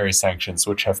secondary sanctions,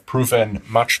 which have proven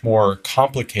much more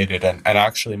complicated and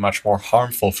actually much more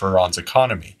harmful for Iran's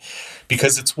economy.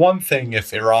 Because it's one thing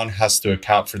if Iran has to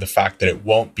account for the fact that it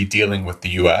won't be dealing with the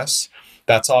U.S.,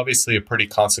 that's obviously a pretty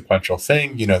consequential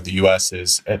thing. You know, the U.S.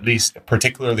 is, at least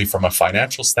particularly from a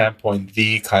financial standpoint,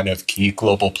 the kind of key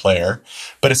global player.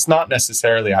 But it's not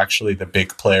necessarily actually the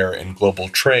big player in global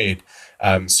trade,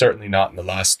 certainly not in the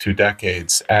last 2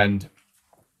 decades. And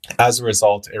as a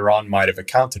result, Iran might have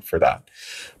accounted for that.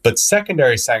 But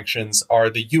secondary sanctions are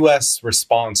the U.S.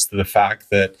 response to the fact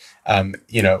that,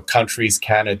 countries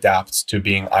can adapt to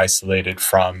being isolated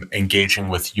from engaging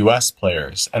with U.S.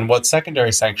 players. And what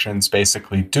secondary sanctions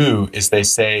basically do is they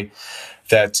say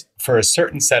that for a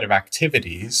certain set of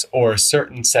activities or a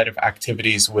certain set of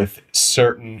activities with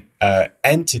certain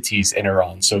entities in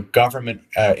Iran, so government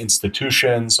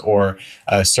institutions or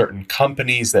certain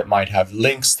companies that might have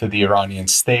links to the Iranian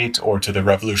state or to the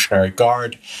Revolutionary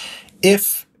Guard,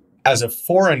 if as a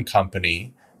foreign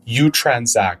company you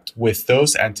transact with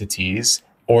those entities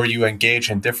or you engage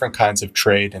in different kinds of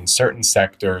trade in certain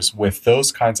sectors with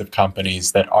those kinds of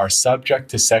companies that are subject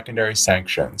to secondary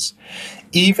sanctions,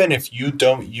 even if you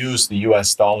don't use the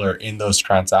US dollar in those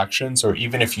transactions, or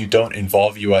even if you don't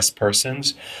involve US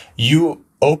persons, you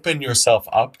open yourself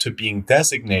up to being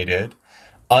designated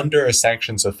under a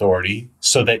sanctions authority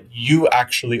so that you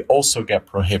actually also get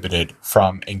prohibited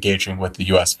from engaging with the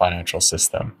US financial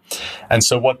system. And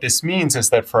so what this means is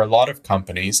that for a lot of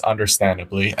companies,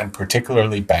 understandably, and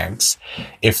particularly banks,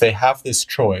 if they have this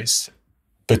choice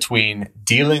between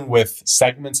dealing with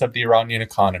segments of the Iranian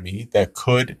economy that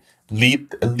could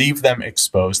leave them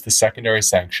exposed to secondary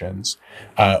sanctions,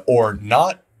 or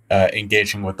not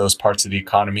engaging with those parts of the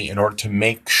economy in order to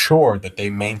make sure that they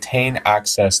maintain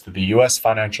access to the U.S.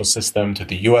 financial system, to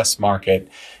the U.S. market,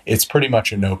 it's pretty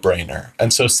much a no-brainer.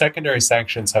 And so secondary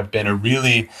sanctions have been a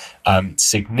really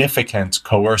significant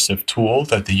coercive tool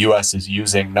that the U.S. is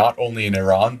using not only in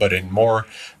Iran, but in more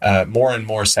and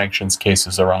more sanctions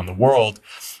cases around the world.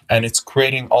 And it's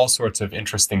creating all sorts of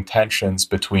interesting tensions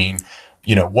between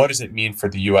what does it mean for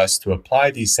the U.S. to apply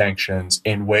these sanctions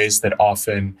in ways that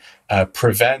often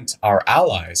prevent our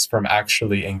allies from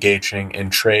actually engaging in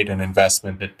trade and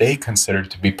investment that they consider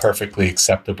to be perfectly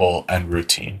acceptable and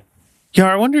routine?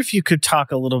 Yar, I wonder if you could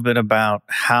talk a little bit about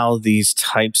how these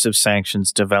types of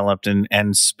sanctions developed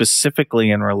and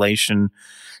specifically in relation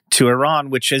to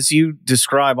Iran, which, as you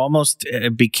describe, almost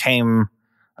became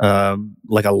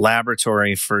like a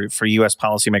laboratory for U.S.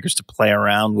 policymakers to play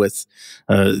around with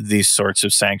these sorts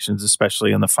of sanctions,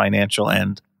 especially on the financial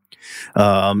end.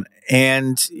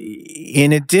 And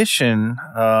in addition,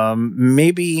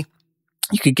 maybe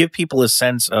you could give people a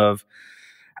sense of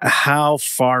how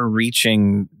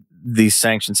far-reaching these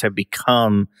sanctions have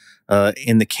become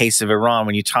in the case of Iran.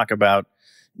 When you talk about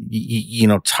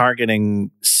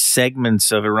targeting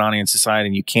segments of Iranian society,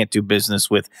 and you can't do business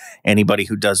with anybody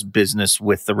who does business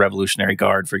with the Revolutionary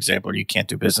Guard, for example, or you can't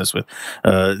do business with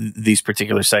these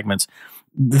particular segments.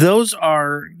 Those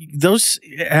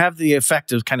have the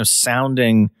effect of kind of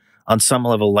sounding on some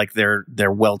level like they're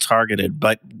well targeted,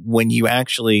 but when you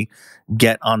actually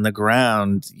get on the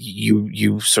ground,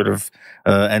 you sort of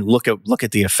and look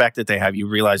at the effect that they have, you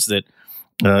realize that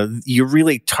you're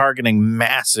really targeting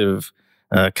massive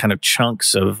kind of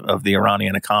chunks of the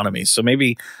Iranian economy. So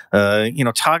maybe,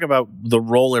 talk about the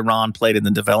role Iran played in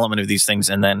the development of these things,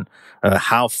 and then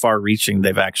how far-reaching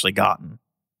they've actually gotten.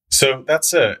 So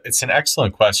it's an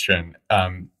excellent question.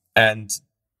 And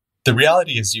the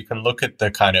reality is you can look at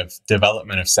the kind of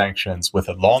development of sanctions with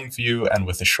a long view and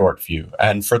with a short view.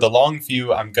 And for the long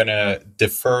view, I'm going to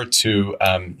defer to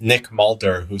Nick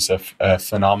Mulder, who's a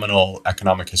phenomenal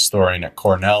economic historian at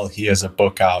Cornell. He has a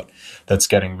book out that's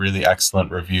getting really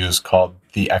excellent reviews called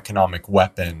The Economic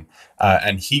Weapon.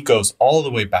 And he goes all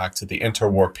the way back to the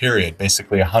interwar period,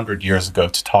 basically 100 years ago,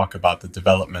 to talk about the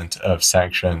development of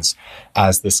sanctions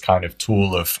as this kind of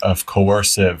tool of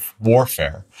coercive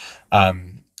warfare.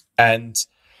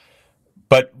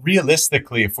 But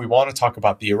realistically, if we want to talk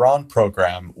about the Iran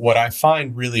program, what I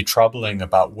find really troubling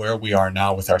about where we are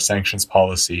now with our sanctions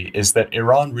policy is that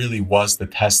Iran really was the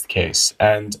test case.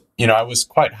 And, I was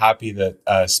quite happy that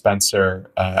Spencer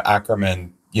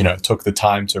Ackerman, took the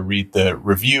time to read the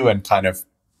review and kind of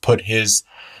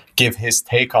give his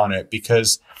take on it,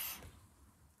 because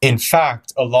in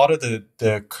fact, a lot of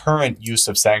the current use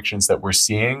of sanctions that we're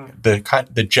seeing,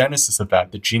 the genesis of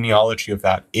that, the genealogy of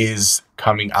that is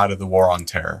coming out of the war on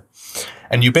terror.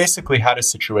 And you basically had a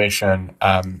situation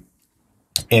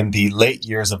in the late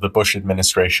years of the Bush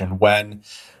administration when,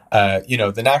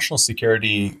 the national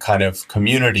security kind of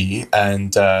community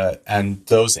and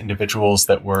those individuals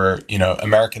that were,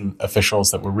 American officials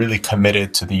that were really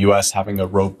committed to the U.S. having a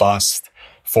robust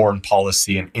foreign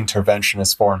policy and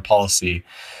interventionist foreign policy,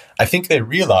 I think they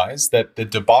realized that the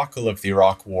debacle of the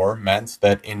Iraq war meant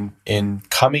that in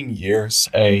coming years,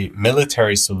 a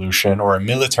military solution or a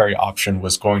military option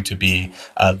was going to be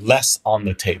less on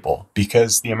the table,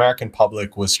 because the American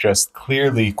public was just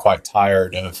clearly quite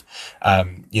tired of,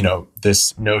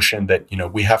 this notion that,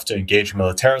 we have to engage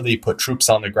militarily, put troops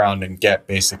on the ground and get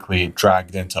basically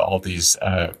dragged into all these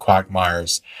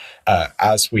quagmires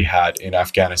as we had in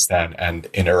Afghanistan and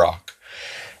in Iraq.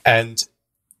 And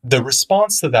the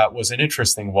response to that was an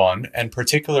interesting one. And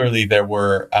particularly there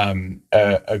were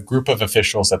a group of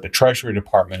officials at the Treasury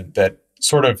Department that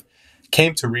sort of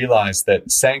came to realize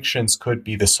that sanctions could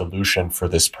be the solution for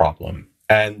this problem.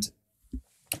 And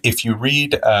if you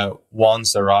read Juan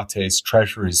Zarate's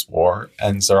Treasury's War,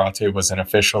 and Zarate was an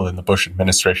official in the Bush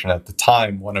administration at the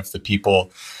time, one of the people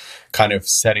kind of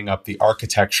setting up the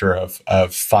architecture of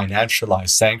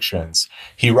financialized sanctions,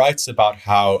 he writes about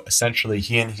how essentially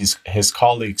he and his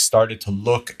colleagues started to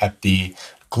look at the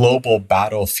global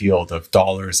battlefield of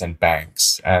dollars and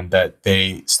banks, and that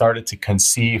they started to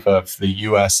conceive of the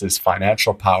US's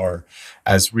financial power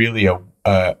as really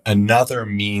another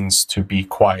means to be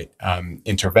quite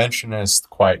interventionist,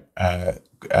 quite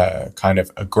kind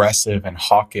of aggressive and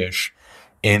hawkish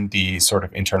in the sort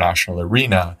of international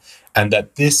arena, and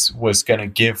that this was going to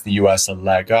give the US a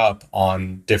leg up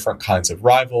on different kinds of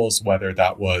rivals, whether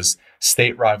that was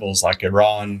state rivals like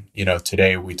Iran.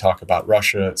 Today we talk about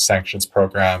Russia sanctions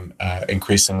program,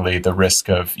 increasingly the risk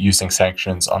of using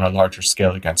sanctions on a larger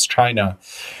scale against China,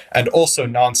 and also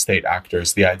non-state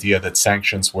actors, the idea that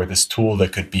sanctions were this tool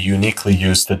that could be uniquely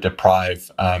used to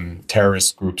deprive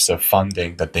terrorist groups of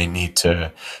funding that they need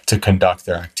to conduct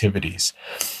their activities.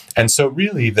 And so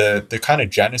really the kind of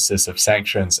genesis of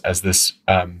sanctions as this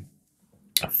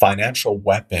financial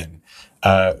weapon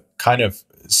kind of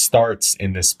starts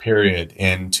in this period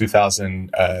in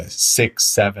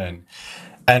 2006-07.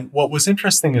 And what was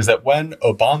interesting is that when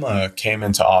Obama came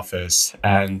into office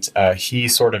and he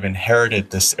sort of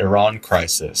inherited this Iran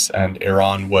crisis, and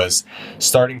Iran was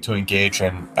starting to engage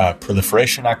in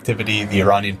proliferation activity. The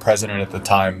Iranian president at the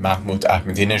time, Mahmoud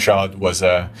Ahmadinejad, was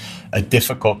a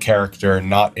difficult character,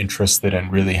 not interested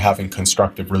in really having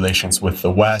constructive relations with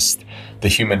the West. The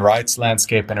human rights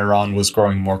landscape in Iran was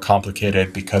growing more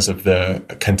complicated because of the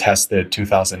contested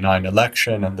 2009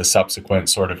 election and the subsequent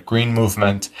sort of green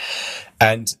movement.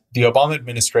 And the Obama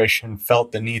administration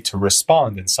felt the need to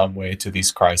respond in some way to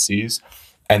these crises.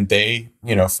 And they,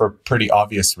 for pretty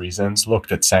obvious reasons,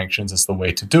 looked at sanctions as the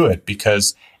way to do it,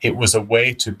 because it was a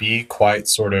way to be quite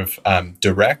sort of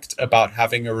direct about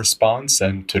having a response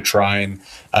and to try and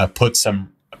put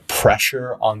some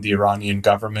pressure on the Iranian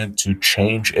government to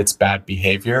change its bad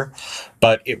behavior.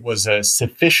 But it was a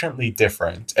sufficiently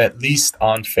different, at least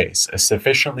on face, a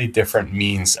sufficiently different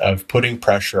means of putting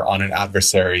pressure on an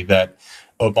adversary that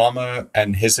Obama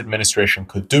and his administration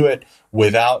could do it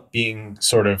without being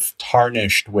sort of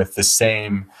tarnished with the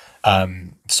same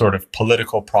sort of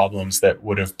political problems that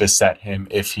would have beset him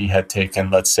if he had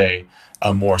taken, let's say,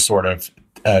 a more sort of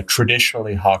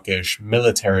traditionally hawkish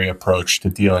military approach to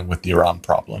dealing with the Iran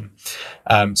problem.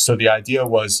 So the idea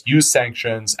was use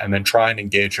sanctions and then try and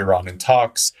engage Iran in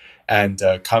talks and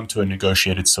come to a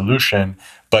negotiated solution,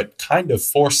 but kind of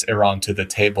force Iran to the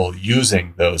table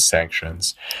using those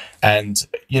sanctions. And,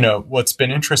 what's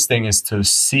been interesting is to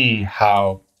see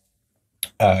how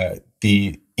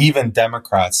even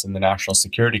Democrats in the national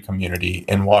security community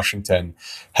in Washington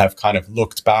have kind of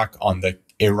looked back on the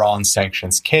Iran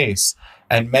sanctions case.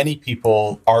 And many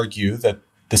people argue that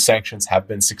the sanctions have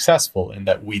been successful in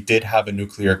that we did have a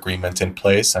nuclear agreement in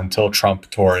place until Trump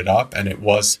tore it up. And it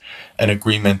was an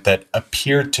agreement that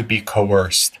appeared to be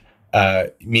coerced,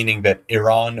 meaning that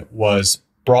Iran was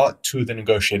brought to the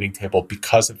negotiating table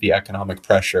because of the economic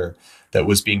pressure that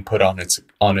was being put on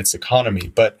its economy.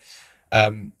 But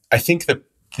I think that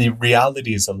the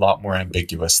reality is a lot more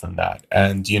ambiguous than that.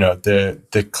 And,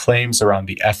 the claims around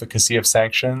the efficacy of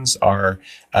sanctions are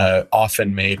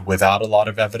often made without a lot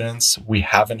of evidence. We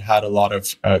haven't had a lot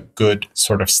of good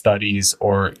sort of studies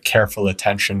or careful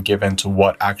attention given to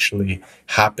what actually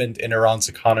happened in Iran's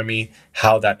economy,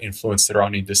 how that influenced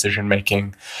Iranian decision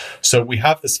making. So we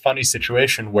have this funny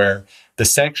situation where the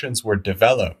sanctions were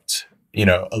developed,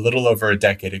 a little over a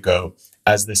decade ago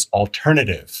as this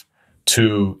alternative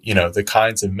to, the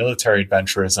kinds of military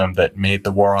adventurism that made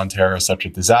the war on terror such a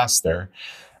disaster.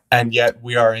 And yet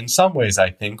we are in some ways, I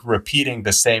think, repeating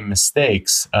the same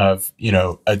mistakes of,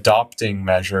 adopting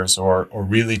measures or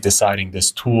really deciding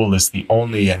this tool is the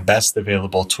only and best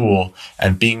available tool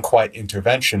and being quite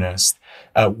interventionist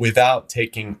without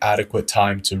taking adequate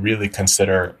time to really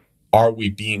consider, are we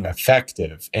being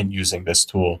effective in using this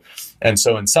tool? And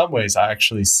so in some ways, I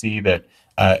actually see that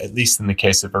at least in the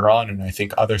case of Iran, and I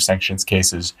think other sanctions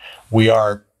cases, we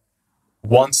are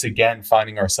once again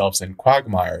finding ourselves in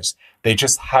quagmires. They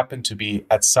just happen to be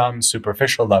at some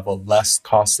superficial level less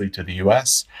costly to the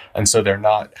US. And so they're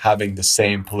not having the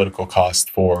same political cost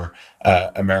for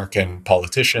American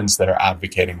politicians that are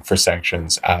advocating for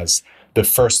sanctions as the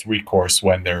first recourse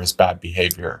when there is bad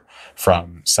behavior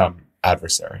from some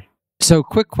adversary. So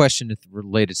quick question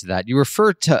related to that. You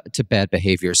referred to bad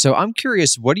behavior. So I'm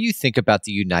curious, what do you think about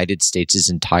the United States'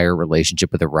 entire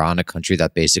relationship with Iran, a country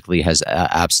that basically has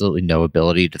absolutely no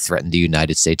ability to threaten the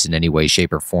United States in any way,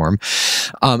 shape, or form?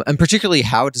 And particularly,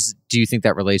 how do you think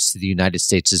that relates to the United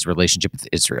States' relationship with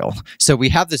Israel? So we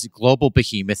have this global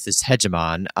behemoth, this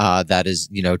hegemon that is,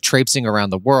 traipsing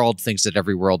around the world, thinks that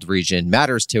every world region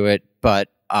matters to it, but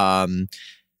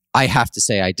I have to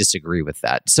say I disagree with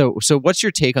that. So what's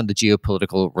your take on the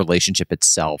geopolitical relationship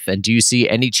itself? And do you see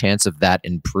any chance of that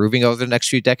improving over the next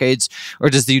few decades? Or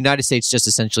does the United States just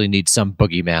essentially need some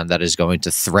boogeyman that is going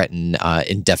to threaten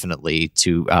indefinitely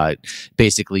to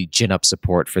basically gin up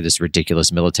support for this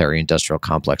ridiculous military-industrial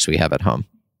complex we have at home?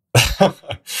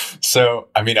 So,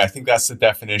 I think that's the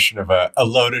definition of a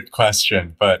loaded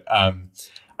question, but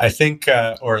I think,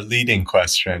 or a leading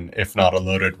question, if not a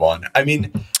loaded one.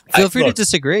 Feel free to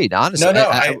disagree. Honestly,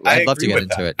 I'd love to get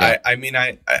into it. Yeah.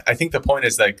 I think the point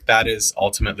is that is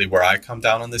ultimately where I come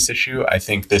down on this issue. I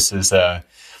think this is the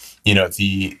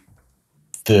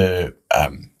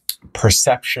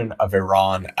perception of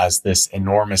Iran as this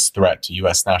enormous threat to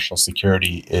U.S. national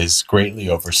security is greatly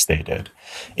overstated.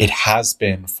 It has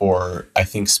been for, I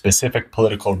think, specific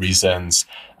political reasons.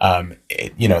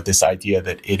 This idea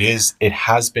that it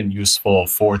has been useful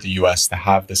for the U.S. to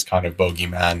have this kind of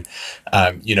bogeyman.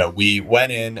 We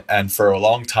went in and for a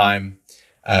long time,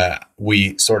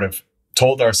 we sort of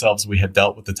told ourselves we had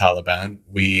dealt with the Taliban.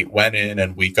 We went in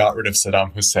and we got rid of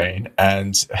Saddam Hussein,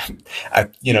 and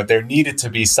there needed to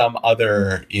be some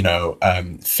other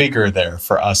figure there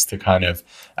for us to kind of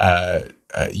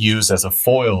use as a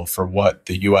foil for what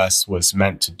the U.S. was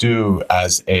meant to do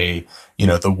as the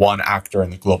one actor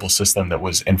in the global system that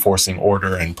was enforcing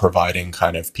order and providing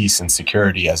kind of peace and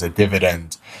security as a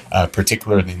dividend,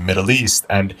 particularly in the Middle East.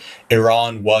 And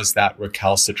Iran was that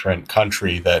recalcitrant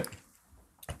country that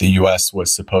the U.S.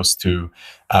 was supposed to,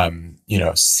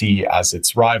 see as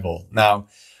its rival. Now,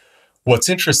 what's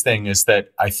interesting is that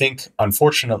I think,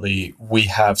 unfortunately, we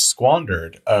have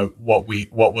squandered what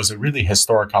was a really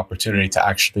historic opportunity to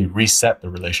actually reset the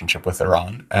relationship with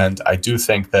Iran. And I do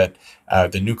think that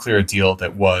the nuclear deal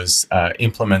that was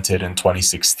implemented in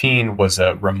 2016 was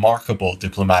a remarkable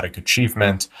diplomatic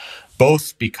achievement,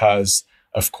 both because,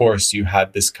 of course, you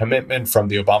had this commitment from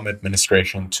the Obama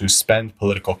administration to spend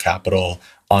political capital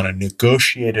on a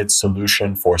negotiated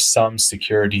solution for some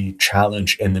security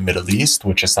challenge in the Middle East,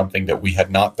 which is something that we had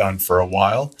not done for a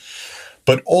while,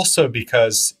 but also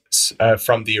because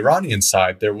from the Iranian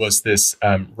side, there was this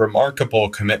remarkable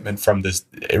commitment from the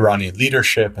Iranian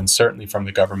leadership and certainly from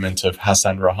the government of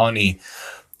Hassan Rouhani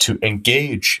to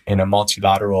engage in a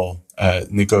multilateral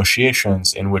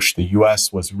negotiations in which the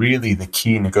U.S. was really the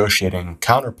key negotiating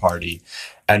counterparty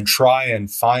and try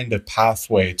and find a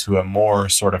pathway to a more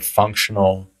sort of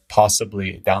functional,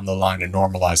 possibly down the line, a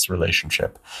normalized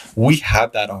relationship. We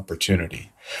had that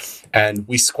opportunity and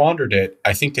we squandered it,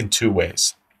 I think, in two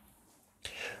ways.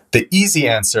 The easy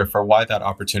answer for why that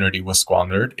opportunity was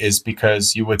squandered is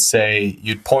because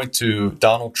you'd point to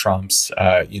Donald Trump's,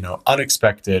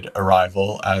 unexpected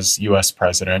arrival as U.S.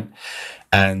 president,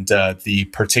 and the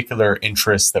particular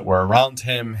interests that were around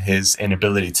him, his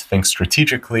inability to think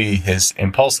strategically, his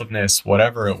impulsiveness,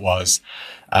 whatever it was,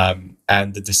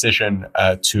 and the decision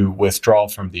to withdraw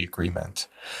from the agreement.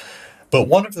 But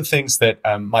one of the things that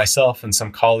myself and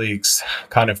some colleagues,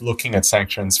 kind of looking at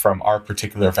sanctions from our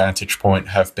particular vantage point,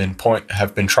 have been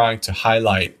trying to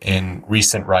highlight in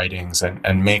recent writings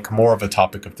and make more of a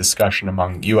topic of discussion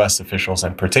among U.S. officials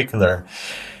in particular,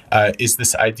 is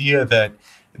this idea that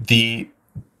the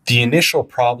initial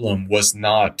problem was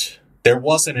not. There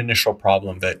was an initial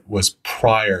problem that was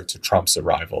prior to Trump's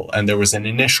arrival, and there was an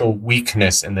initial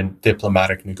weakness in the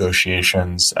diplomatic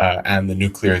negotiations and the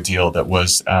nuclear deal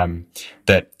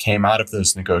that came out of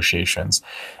those negotiations,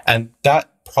 and that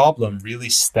problem really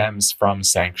stems from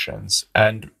sanctions.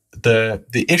 And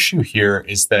the issue here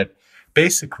is that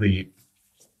basically,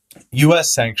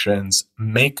 U.S. sanctions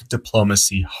make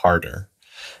diplomacy harder.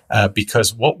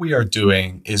 Because what we are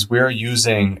doing is we are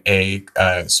using a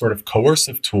sort of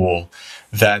coercive tool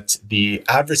that the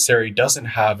adversary doesn't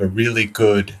have a really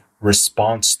good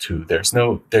response to. There's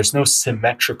no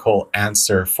symmetrical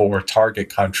answer for target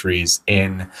countries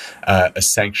in a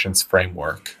sanctions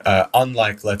framework.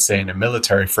 Unlike, let's say, in a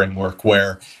military framework,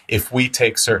 where if we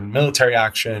take certain military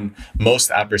action, most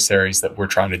adversaries that we're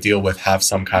trying to deal with have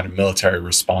some kind of military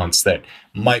response that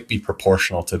might be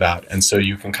proportional to that. And so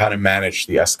you can kind of manage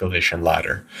the escalation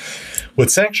ladder. With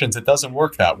sanctions, it doesn't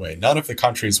work that way. None of the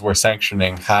countries we're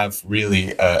sanctioning have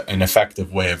really an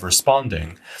effective way of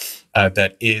responding.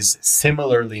 That is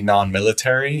similarly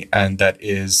non-military and that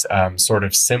is sort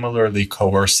of similarly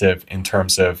coercive in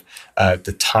terms of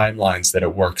the timelines that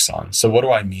it works on. So what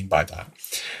do I mean by that?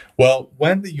 Well,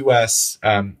 when the U.S.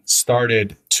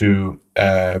 started to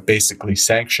basically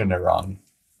sanction Iran,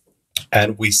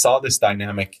 and we saw this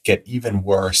dynamic get even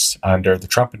worse under the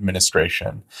Trump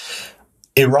administration,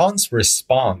 Iran's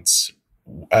response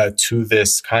to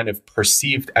this kind of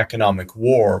perceived economic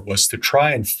war was to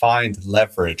try and find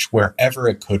leverage wherever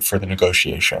it could for the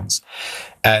negotiations.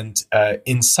 And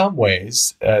in some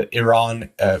ways,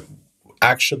 Iran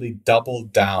actually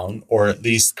doubled down, or at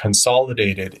least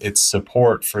consolidated its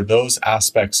support for those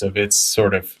aspects of its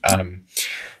sort of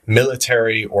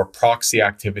military or proxy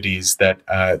activities that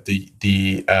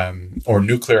or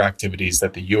nuclear activities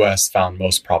that the U.S. found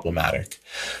most problematic.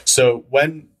 So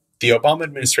when the Obama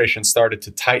administration started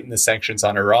to tighten the sanctions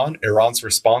on Iran, Iran's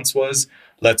response was,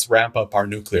 let's ramp up our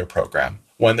nuclear program.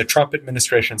 When the Trump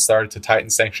administration started to tighten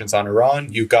sanctions on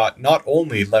Iran, you got not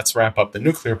only let's ramp up the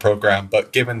nuclear program,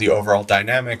 but given the overall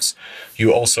dynamics,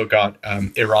 you also got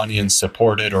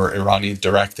Iranian-supported or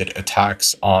Iranian-directed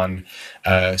attacks on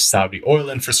Saudi oil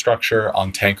infrastructure,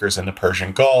 on tankers in the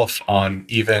Persian Gulf, on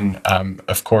even,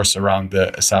 of course, around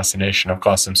the assassination of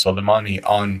Qasem Soleimani,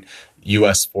 on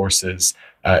U.S. forces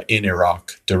in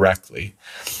Iraq directly.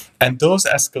 And those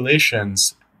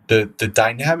escalations,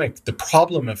 the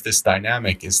problem of this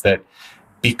dynamic is that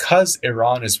because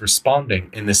Iran is responding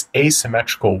in this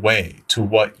asymmetrical way to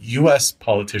what U.S.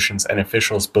 politicians and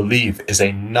officials believe is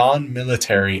a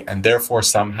non-military and therefore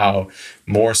somehow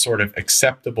more sort of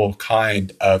acceptable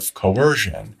kind of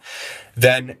coercion,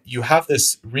 then you have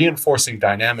this reinforcing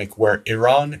dynamic where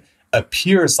Iran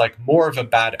appears like more of a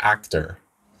bad actor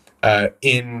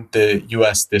in the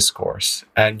U.S. discourse.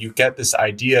 And you get this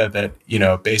idea that,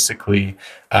 basically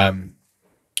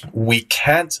we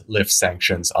can't lift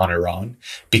sanctions on Iran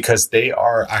because they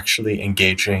are actually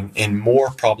engaging in more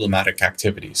problematic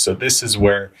activities. So this is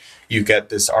where you get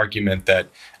this argument that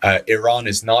Iran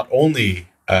is not only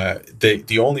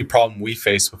the only problem we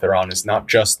face with Iran is not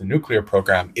just the nuclear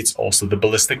program, it's also the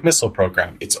ballistic missile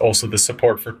program. It's also the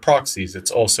support for proxies.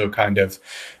 It's also kind of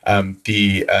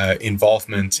the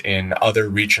involvement in other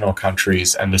regional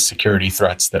countries and the security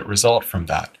threats that result from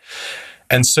that.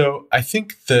 And so I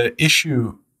think the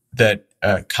issue that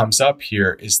comes up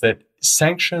here is that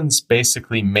sanctions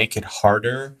basically make it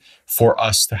harder for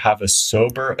us to have a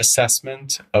sober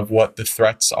assessment of what the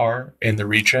threats are in the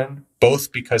region,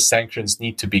 both because sanctions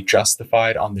need to be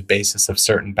justified on the basis of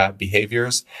certain bad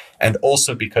behaviors, and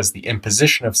also because the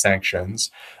imposition of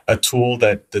sanctions, a tool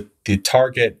that the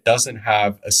target doesn't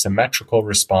have a symmetrical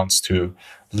response to,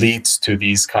 leads to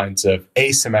these kinds of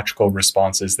asymmetrical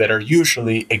responses that are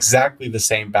usually exactly the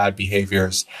same bad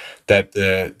behaviors that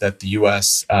the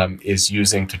U.S. Is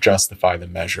using to justify the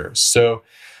measures. So,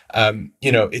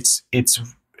 it's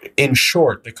in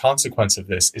short, the consequence of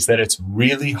this is that it's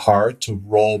really hard to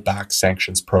roll back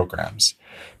sanctions programs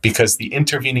because the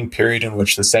intervening period in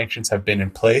which the sanctions have been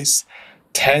in place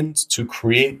tend to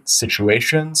create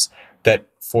situations that,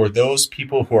 for those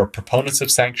people who are proponents of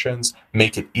sanctions,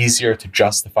 make it easier to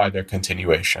justify their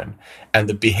continuation. And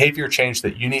the behavior change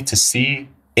that you need to see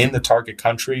in the target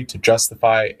country to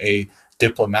justify a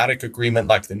diplomatic agreement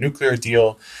like the nuclear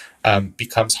deal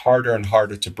becomes harder and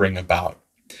harder to bring about.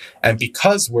 And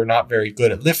because we're not very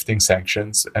good at lifting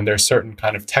sanctions, and there are certain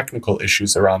kind of technical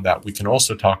issues around that we can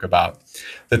also talk about,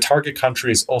 the target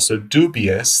country is also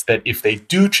dubious that if they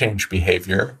do change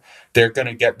behavior, they're going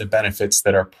to get the benefits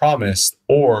that are promised,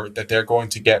 or that they're going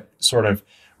to get sort of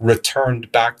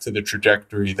returned back to the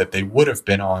trajectory that they would have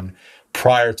been on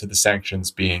prior to the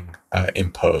sanctions being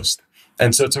imposed.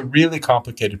 And so it's a really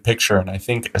complicated picture. And I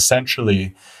think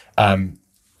essentially,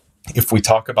 if we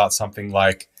talk about something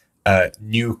like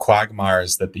new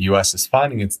quagmires that the US is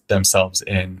finding themselves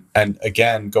in, and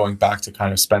again, going back to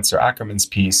kind of Spencer Ackerman's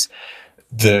piece,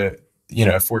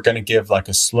 if we're going to give like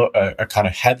a kind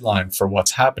of headline for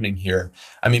what's happening here,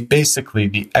 I mean, basically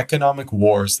the economic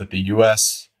wars that the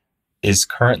US is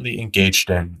currently engaged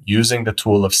in using the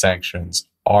tool of sanctions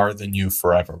are the new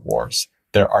forever wars.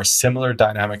 There are similar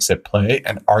dynamics at play,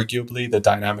 and arguably the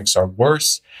dynamics are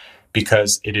worse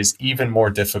because it is even more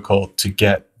difficult to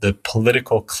get the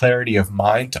political clarity of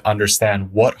mind to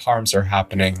understand what harms are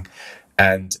happening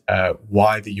and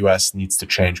why the US needs to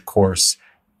change course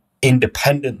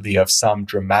independently of some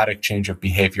dramatic change of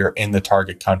behavior in the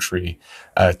target country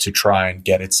to try and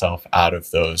get itself out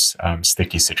of those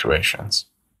sticky situations.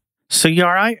 So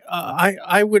Yar,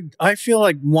 I feel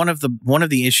like one of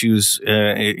the issues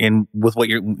with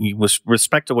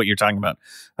respect to what you're talking about,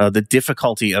 the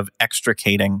difficulty of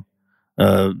extricating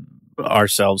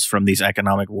ourselves from these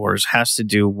economic wars has to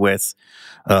do with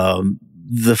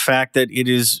the fact that it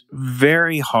is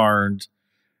very hard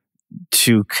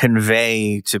to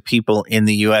convey to people in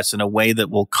the U.S. in a way that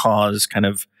will cause kind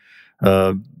of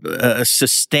a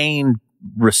sustained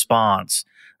response.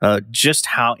 Just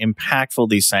how impactful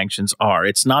these sanctions are.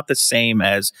 It's not the same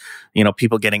as,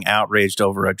 people getting outraged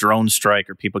over a drone strike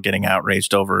or people getting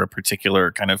outraged over a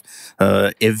particular kind of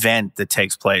event that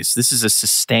takes place. This is a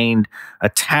sustained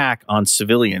attack on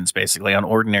civilians, basically, on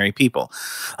ordinary people.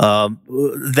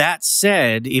 That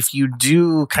said, if you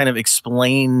do kind of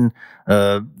explain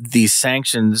these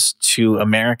sanctions to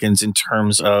Americans in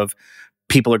terms of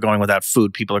people are going without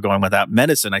food, people are going without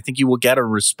medicine, I think you will get a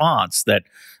response that,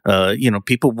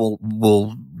 people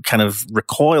will kind of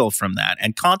recoil from that.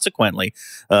 And consequently,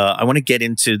 I want to get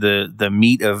into the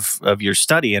meat of your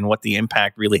study and what the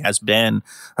impact really has been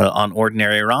on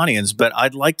ordinary Iranians. But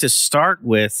I'd like to start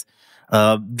with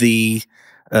the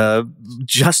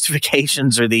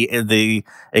justifications or the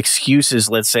excuses,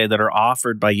 let's say, that are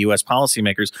offered by U.S.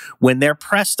 policymakers when they're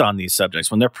pressed on these subjects,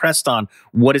 when they're pressed on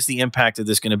what is the impact of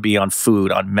this going to be on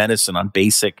food, on medicine, on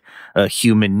basic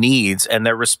human needs. And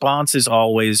their response is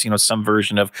always, some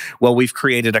version of, well, we've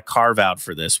created a carve out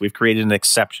for this. We've created an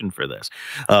exception for this.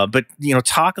 But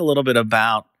talk a little bit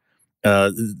about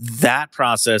that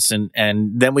process, and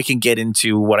then we can get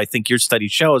into what I think your study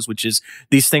shows, which is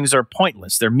these things are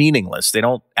pointless. They're meaningless. They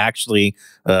don't actually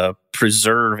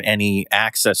preserve any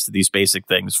access to these basic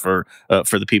things for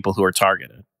the people who are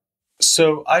targeted.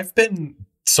 So I've been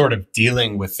sort of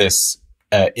dealing with this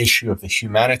issue of the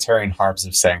humanitarian harms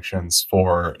of sanctions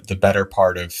for the better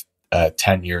part of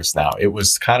 10 years now. It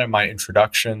was kind of my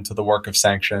introduction to the work of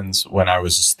sanctions when I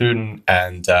was a student,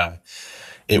 and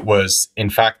it was, in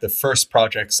fact, the first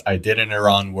projects I did in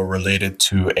Iran were related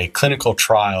to a clinical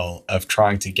trial of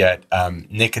trying to get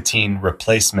nicotine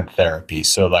replacement therapy,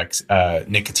 so like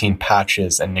nicotine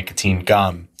patches and nicotine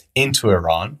gum, into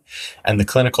Iran. And the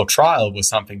clinical trial was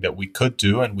something that we could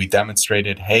do, and we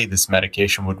demonstrated, hey, this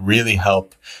medication would really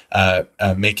help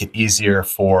make it easier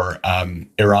for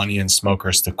Iranian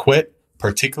smokers to quit,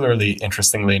 particularly,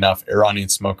 interestingly enough, Iranian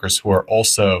smokers who are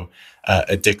also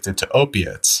addicted to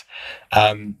opiates.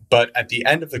 But at the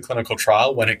end of the clinical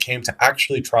trial, when it came to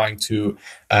actually trying to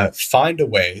find a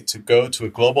way to go to a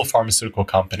global pharmaceutical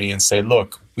company and say,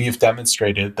 look, we've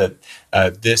demonstrated that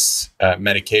this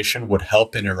medication would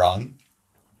help in Iran,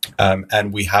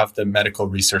 and we have the medical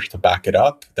research to back it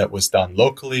up that was done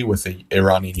locally with an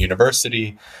Iranian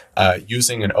university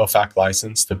using an OFAC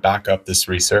license to back up this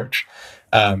research.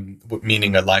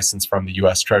 Meaning a license from the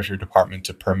U.S. Treasury Department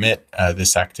to permit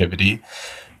this activity,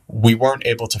 we weren't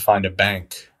able to find a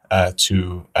bank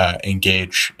to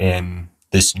engage in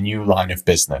this new line of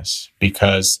business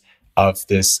because of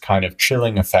this kind of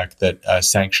chilling effect that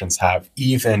sanctions have,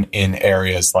 even in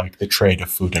areas like the trade of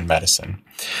food and medicine.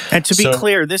 And to be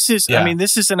clear, this is, yeah. I mean,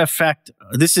 this is an effect.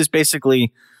 This is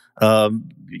basically,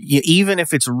 even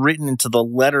if it's written into the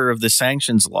letter of the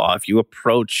sanctions law, if you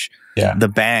approach the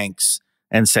banks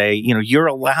and say, you're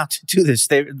allowed to do this.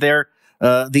 They're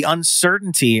the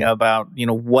uncertainty about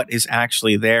what is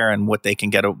actually there and what they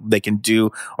can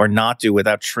do or not do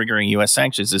without triggering U.S.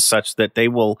 sanctions is such that they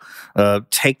will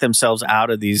take themselves out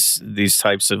of these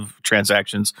types of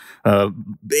transactions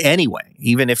anyway,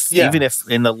 even if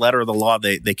in the letter of the law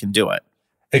they can do it.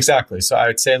 Exactly. So I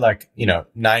would say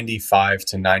 95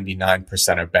 to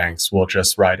 99% of banks will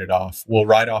just write it off. Will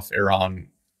write off Iran,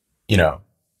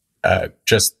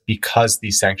 just because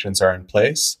these sanctions are in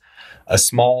place. A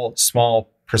small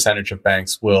percentage of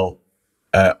banks will,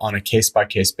 on a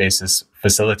case-by-case basis,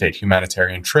 facilitate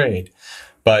humanitarian trade.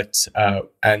 But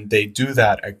and they do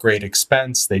that at great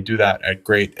expense. They do that at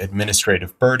great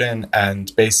administrative burden.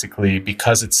 And basically,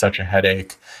 because it's such a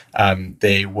headache,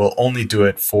 they will only do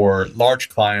it for large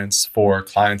clients, for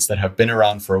clients that have been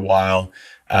around for a while.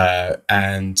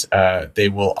 And they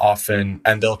will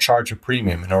they'll charge a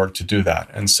premium in order to do that.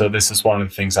 And so this is one of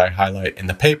the things I highlight in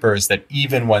the paper, is that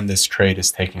even when this trade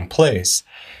is taking place,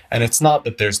 and it's not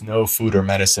that there's no food or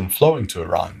medicine flowing to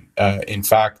Iran. In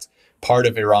fact, part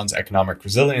of Iran's economic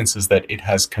resilience is that it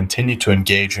has continued to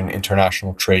engage in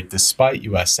international trade despite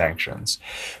U.S. sanctions.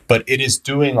 But it is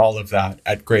doing all of that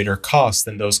at greater cost,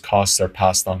 and those costs are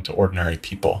passed on to ordinary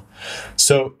people.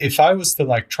 So if I was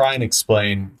to try and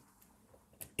explain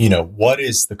what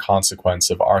is the consequence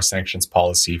of our sanctions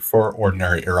policy for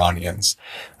ordinary Iranians?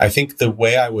 I think the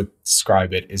way I would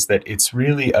describe it is that it's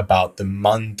really about the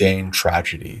mundane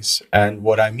tragedies. And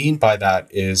what I mean by that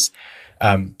is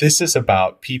this is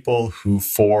about people who,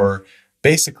 for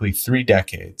basically 3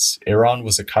 decades, Iran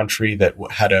was a country that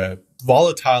had a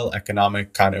volatile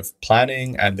economic kind of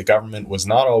planning, and the government was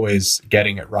not always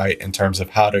getting it right in terms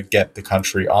of how to get the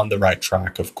country on the right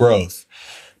track of growth.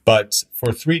 But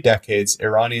for 3 decades,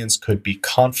 Iranians could be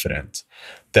confident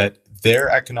that their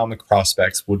economic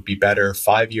prospects would be better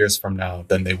 5 years from now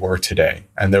than they were today.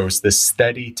 And there was this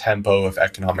steady tempo of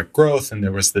economic growth, and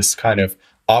there was this kind of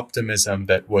optimism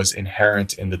that was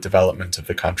inherent in the development of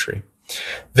the country.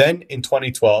 Then in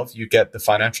 2012, you get the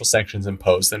financial sanctions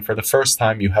imposed, and for the first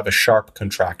time, you have a sharp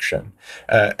contraction,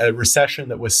 a recession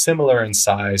that was similar in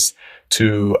size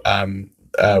to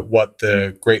what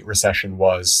the Great Recession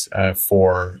was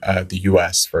for the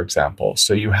US, for example.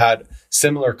 So you had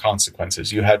similar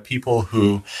consequences. You had people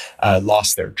who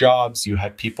lost their jobs. You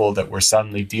had people that were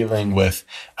suddenly dealing with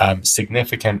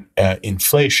significant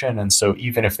inflation. And so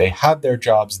even if they had their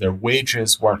jobs, their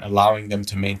wages weren't allowing them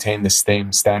to maintain the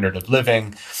same standard of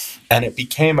living. And it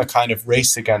became a kind of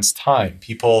race against time.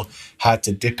 People had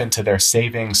to dip into their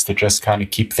savings to just kind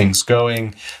of keep things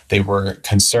going. They were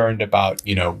concerned about,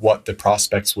 what the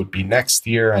prospects would be next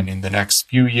year and in the next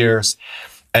few years.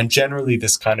 And generally,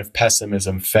 this kind of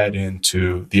pessimism fed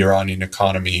into the Iranian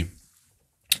economy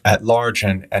at large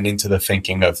and into the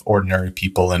thinking of ordinary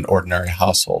people and ordinary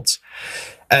households.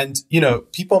 And,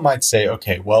 people might say,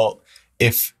 okay, well,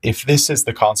 if this is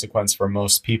the consequence for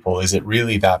most people, is it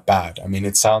really that bad? I mean,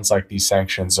 it sounds like these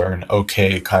sanctions are an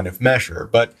okay kind of measure,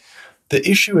 but the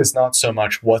issue is not so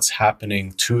much what's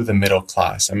happening to the middle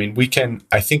class. I mean,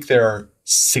 I think there are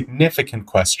significant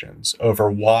questions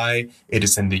over why it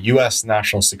is in the US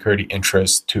national security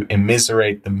interest to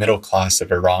immiserate the middle class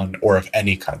of Iran or of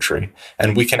any country.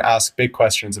 And we can ask big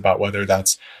questions about whether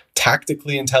that's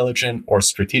tactically intelligent or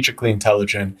strategically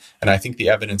intelligent. And I think the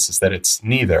evidence is that it's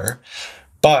neither.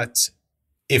 But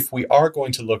if we are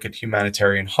going to look at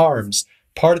humanitarian harms,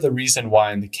 part of the reason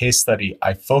why in the case study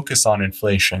I focus on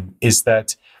inflation is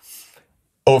that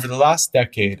over the last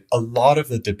decade, a lot of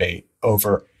the debate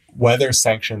over whether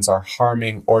sanctions are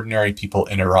harming ordinary people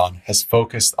in Iran has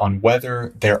focused on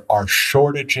whether there are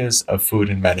shortages of food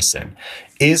and medicine.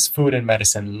 Is food and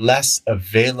medicine less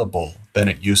available than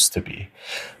it used to be?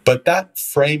 But that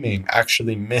framing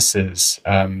actually misses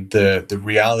the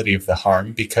reality of the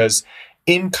harm, because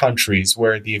in countries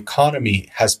where the economy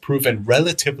has proven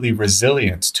relatively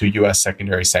resilient to US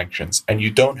secondary sanctions, and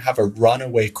you don't have a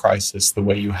runaway crisis the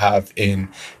way you have in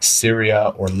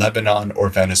Syria or Lebanon or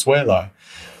Venezuela,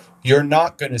 you're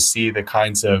not going to see the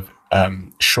kinds of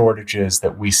shortages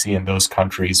that we see in those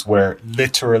countries where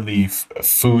literally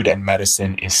food and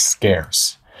medicine is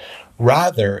scarce.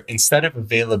 Rather, instead of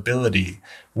availability,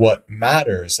 what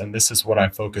matters, and this is what I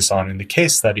focus on in the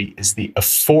case study, is the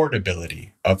affordability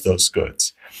of those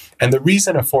goods. And the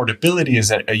reason affordability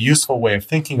is a useful way of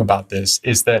thinking about this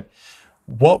is that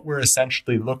what we're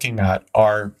essentially looking at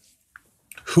are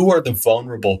who are the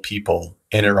vulnerable people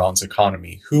in Iran's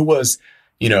economy? Who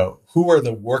are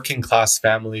the working class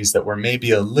families that were maybe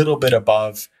a little bit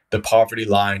above the poverty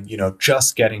line,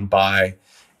 just getting by,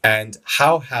 And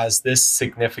how has this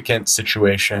significant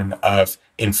situation of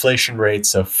inflation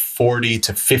rates of 40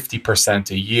 to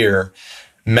 50% a year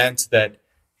meant that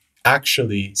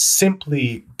actually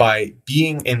simply by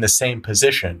being in the same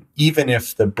position, even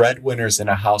if the breadwinners in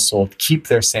a household keep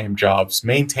their same jobs,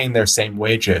 maintain their same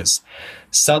wages,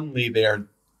 suddenly they are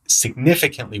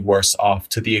significantly worse off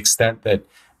to the extent that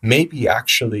maybe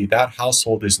actually that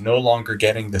household is no longer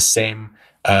getting the same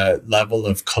level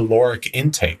of caloric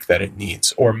intake that it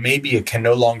needs, or maybe it can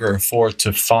no longer afford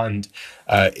to fund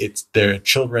their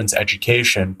children's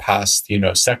education past,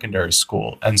 secondary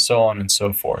school, and so on and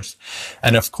so forth.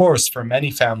 And of course, for many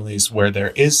families where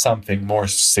there is something more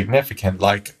significant,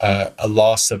 like a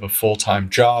loss of a full-time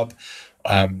job,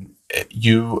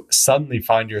 you suddenly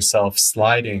find yourself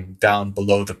sliding down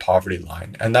below the poverty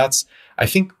line. And I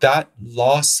think that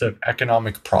loss of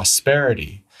economic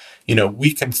prosperity,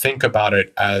 we can think about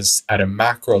it as at a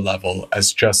macro level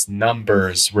as just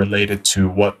numbers related to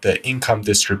what the income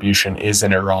distribution is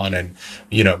in Iran and,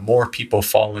 more people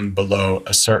falling below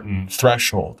a certain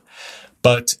threshold.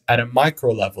 But at a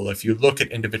micro level, if you look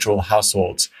at individual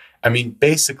households,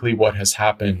 basically what has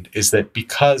happened is that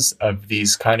because of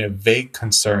these kind of vague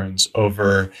concerns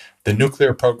over the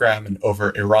nuclear program and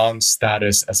over Iran's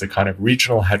status as a kind of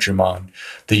regional hegemon,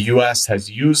 the US has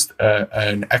used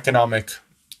an economic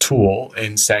tool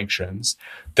in sanctions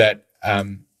that,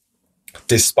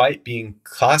 despite being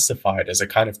classified as a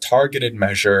kind of targeted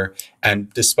measure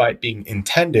and despite being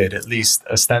intended, at least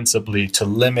ostensibly, to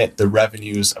limit the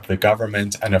revenues of the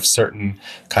government and of certain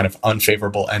kind of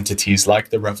unfavorable entities like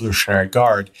the Revolutionary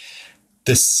Guard,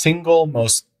 the single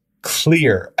most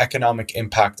clear economic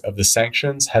impact of the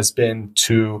sanctions has been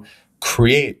to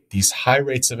create these high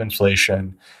rates of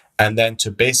inflation and then to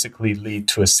basically lead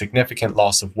to a significant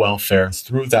loss of welfare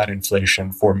through that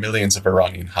inflation for millions of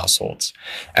Iranian households.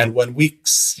 And when we,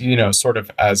 sort of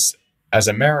as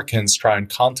Americans try and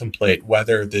contemplate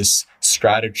whether this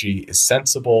strategy is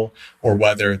sensible or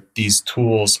whether these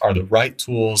tools are the right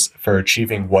tools for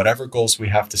achieving whatever goals we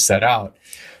have to set out,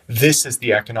 this is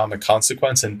the economic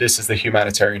consequence and this is the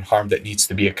humanitarian harm that needs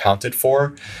to be accounted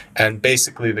for. And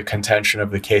basically the contention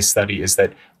of the case study is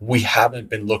that we haven't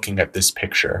been looking at this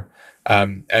picture.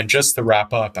 And just to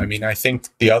wrap up, I think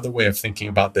the other way of thinking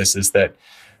about this is that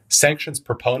sanctions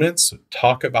proponents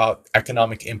talk about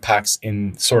economic impacts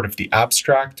in sort of the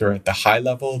abstract or at the high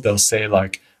level. They'll say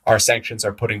like, our sanctions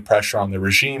are putting pressure on the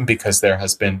regime because there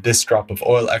has been this drop of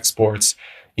oil exports,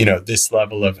 this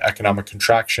level of economic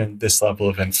contraction, this level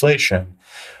of inflation.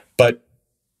 But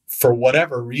for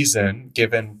whatever reason,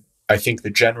 given, I think, the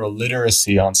general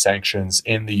literacy on sanctions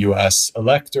in the US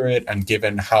electorate, and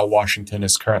given how Washington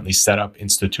is currently set up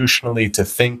institutionally to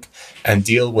think and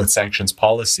deal with sanctions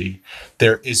policy,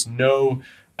 there is no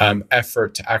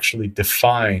effort to actually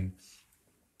define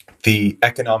the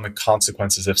economic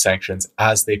consequences of sanctions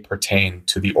as they pertain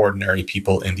to the ordinary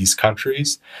people in these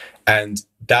countries. And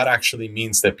that actually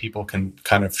means that people can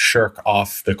kind of shirk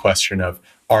off the question of,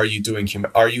 are you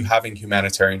having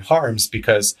humanitarian harms?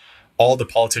 Because all the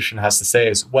politician has to say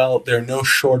is, well, there are no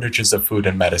shortages of food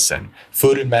and medicine.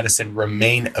 Food and medicine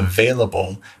remain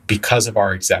available because of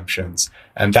our exemptions.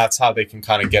 And that's how they can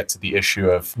kind of get to the issue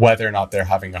of whether or not they're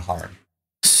having a harm.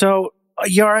 So,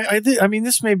 Yar,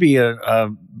 this may be a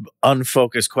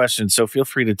unfocused question, so feel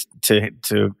free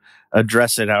to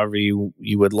address it however you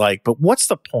would like. But what's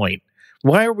the point?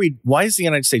 Why is the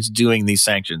United States doing these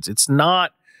sanctions? It's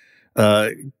not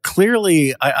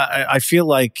clearly. I feel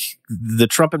like the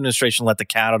Trump administration let the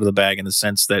cat out of the bag in the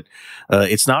sense that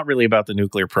it's not really about the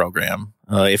nuclear program.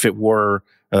 If it were,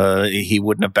 he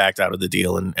wouldn't have backed out of the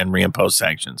deal and reimposed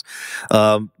sanctions.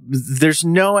 There's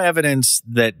no evidence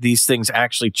that these things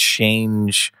actually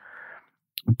change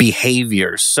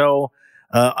behavior. So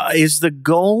is the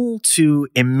goal to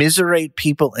immiserate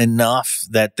people enough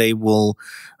that they will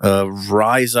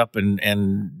rise up and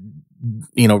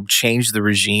change the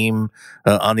regime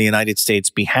on the United States'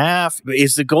 behalf?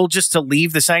 Is the goal just to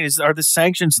leave the sanctions? Are the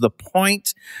sanctions the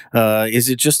point? Is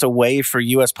it just a way for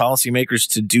U.S. policymakers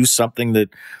to do something that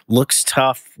looks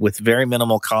tough with very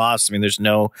minimal costs? There's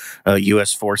no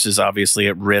U.S. forces obviously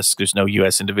at risk. There's no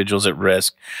U.S. individuals at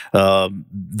risk.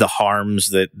 The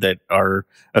harms that are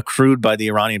accrued by the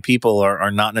Iranian people are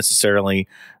not necessarily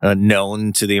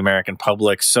known to the American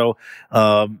public. So,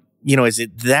 is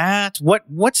it that?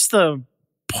 What's the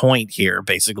point here,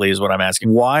 basically, is what I'm asking.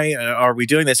 Why are we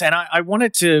doing this? And I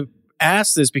wanted to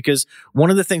ask this because one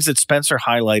of the things that Spencer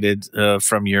highlighted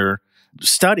from your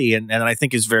study, and I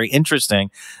think is very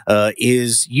interesting,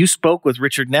 is you spoke with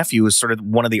Richard Nephew, who was sort of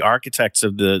one of the architects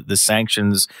of the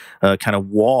sanctions kind of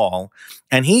wall.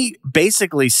 And he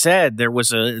basically said there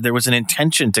was an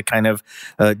intention to kind of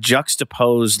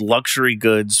juxtapose luxury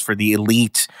goods for the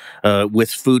elite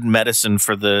with food and medicine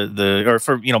for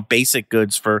for basic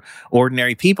goods for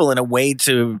ordinary people, in a way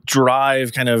to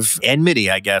drive kind of enmity,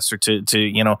 I guess, or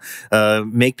to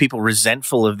make people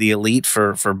resentful of the elite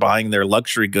for buying their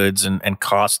luxury goods and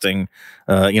costing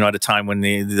at a time when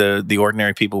the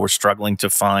ordinary people were struggling to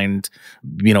find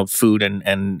food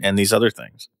and these other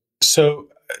things. So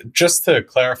just to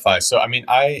clarify,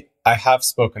 I have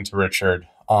spoken to Richard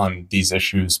on these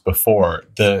issues before.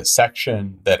 The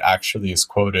section that actually is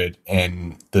quoted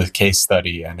in the case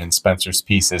study and in Spencer's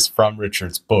piece is from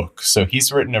Richard's book. So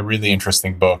he's written a really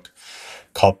interesting book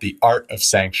called The Art of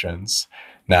Sanctions.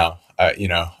 Now,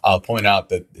 I'll point out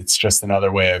that it's just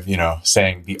another way of,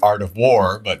 saying the art of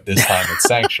war, but this time it's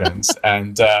sanctions.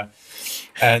 And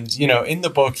in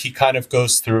the book, he kind of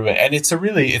goes through it, and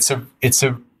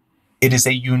it is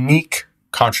a unique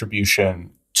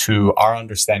contribution to our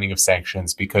understanding of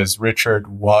sanctions, because Richard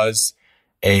was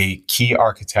a key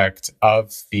architect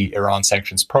of the Iran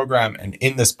sanctions program. And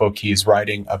in this book, he's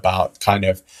writing about kind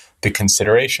of the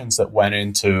considerations that went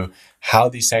into how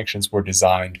these sanctions were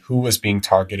designed, who was being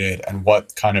targeted, and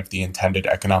what kind of the intended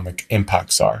economic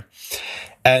impacts are.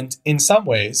 And in some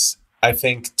ways, I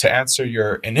think to answer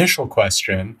your initial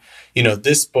question,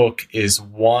 this book is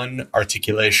one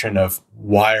articulation of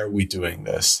why are we doing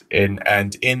this?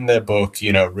 And in the book,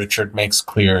 Richard makes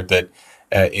clear that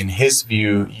in his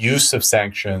view, use of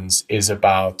sanctions is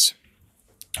about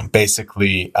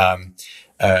basically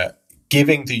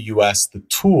giving the U.S. the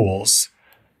tools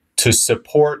to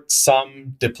support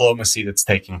some diplomacy that's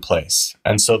taking place.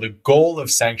 And so the goal of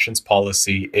sanctions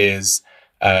policy is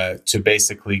to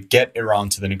basically get Iran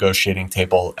to the negotiating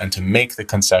table and to make the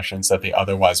concessions that they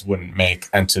otherwise wouldn't make,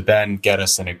 and to then get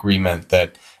us an agreement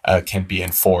that can be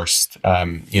enforced,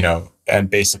 and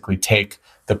basically take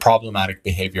the problematic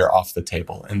behavior off the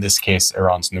table. In this case,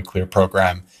 Iran's nuclear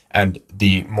program and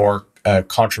the more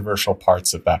controversial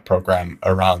parts of that program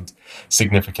around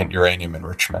significant uranium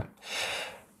enrichment.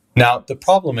 Now, the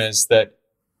problem is that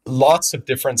lots of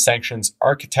different sanctions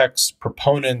architects,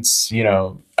 proponents,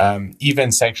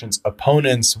 even sanctions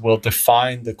opponents will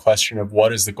define the question of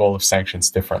what is the goal of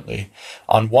sanctions differently.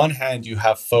 On one hand, you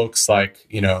have folks like,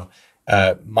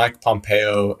 Mike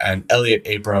Pompeo and Elliot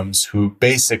Abrams, who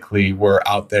basically were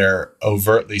out there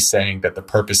overtly saying that the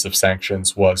purpose of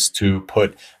sanctions was to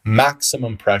put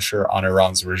maximum pressure on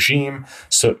Iran's regime.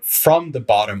 So from the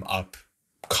bottom up,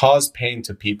 cause pain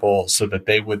to people so that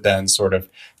they would then sort of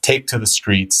take to the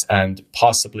streets and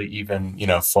possibly even,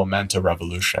 foment a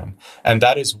revolution. And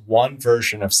that is one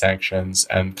version of sanctions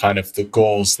and kind of the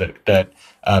goals that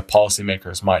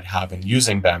policymakers might have in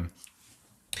using them.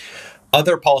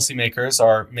 Other policymakers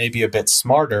are maybe a bit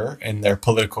smarter in their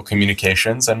political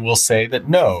communications and will say that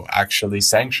no, actually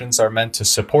sanctions are meant to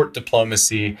support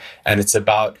diplomacy, and it's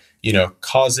about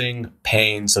causing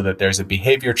pain so that there's a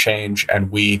behavior change,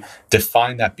 and we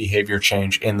define that behavior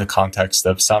change in the context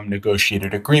of some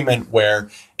negotiated agreement where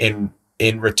in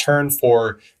return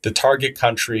for the target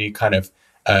country kind of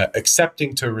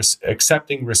accepting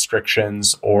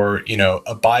restrictions or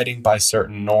abiding by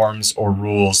certain norms or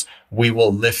rules, we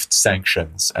will lift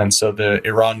sanctions. And so the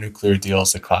Iran nuclear deal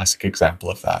is a classic example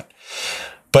of that.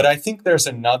 But I think there's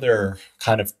another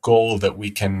kind of goal that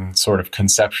we can sort of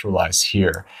conceptualize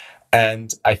here.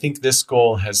 And I think this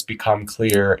goal has become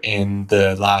clear in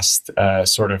the last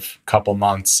sort of couple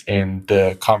months in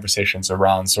the conversations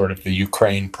around sort of the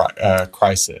Ukraine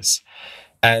crisis.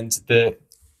 And the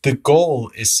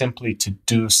goal is simply to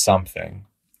do something.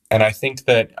 And I think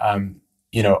that,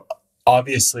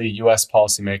 obviously U.S.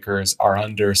 policymakers are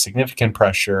under significant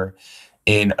pressure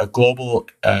in a global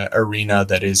arena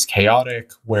that is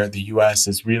chaotic, where the U.S.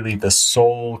 is really the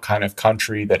sole kind of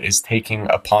country that is taking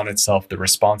upon itself the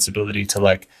responsibility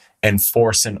to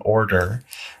enforce an order,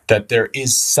 that there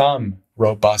is some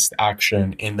robust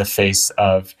action in the face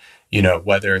of,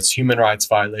 whether it's human rights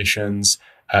violations,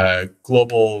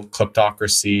 global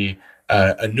kleptocracy,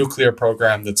 a nuclear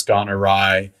program that's gone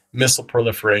awry, missile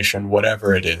proliferation,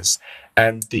 whatever it is.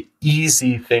 And the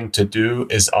easy thing to do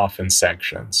is often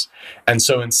sanctions. And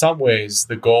so in some ways,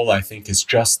 the goal, I think, is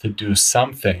just to do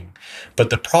something. But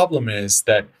the problem is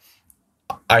that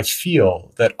I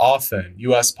feel that often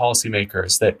U.S.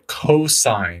 policymakers that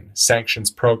co-sign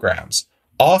sanctions programs,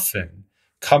 often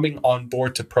coming on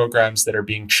board to programs that are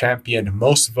being championed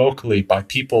most vocally by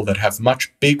people that have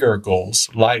much bigger goals,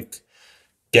 like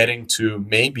getting to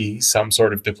maybe some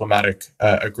sort of diplomatic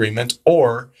agreement,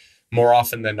 or more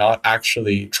often than not,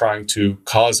 actually trying to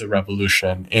cause a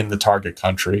revolution in the target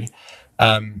country.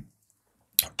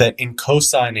 That in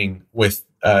co-signing with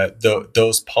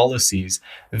those policies,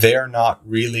 they're not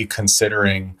really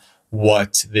considering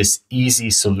what this easy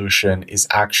solution is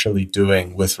actually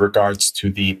doing with regards to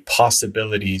the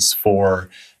possibilities for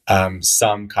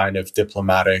some kind of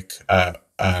diplomatic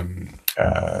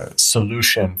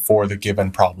solution for the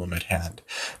given problem at hand.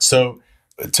 So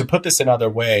to put this another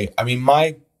way, I mean,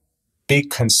 my big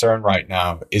concern right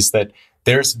now is that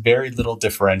there's very little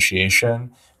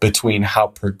differentiation between how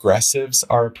progressives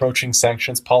are approaching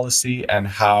sanctions policy and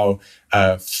how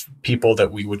people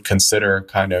that we would consider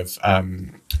kind of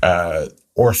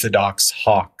orthodox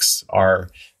hawks are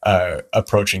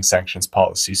approaching sanctions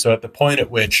policy. So at the point at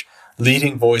which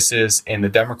leading voices in the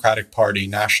Democratic Party,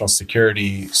 national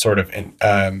security sort of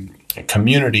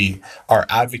community are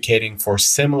advocating for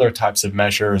similar types of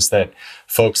measures that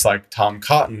folks like Tom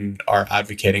Cotton are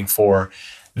advocating for,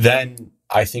 then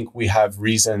I think we have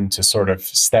reason to sort of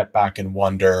step back and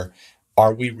wonder,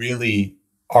 are we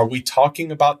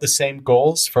talking about the same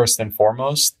goals first and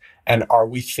foremost? And are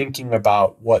we thinking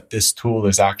about what this tool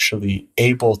is actually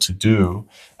able to do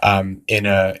in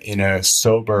a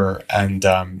sober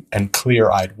and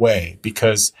clear-eyed way?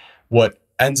 Because what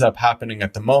ends up happening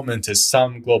at the moment is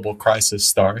some global crisis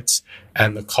starts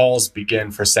and the calls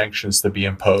begin for sanctions to be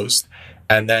imposed.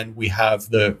 And then we have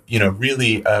the,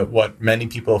 really what many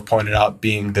people have pointed out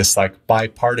being this like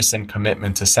bipartisan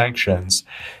commitment to sanctions.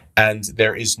 And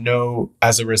there is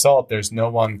as a result, there's no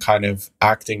one kind of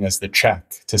acting as the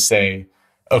check to say,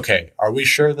 okay, are we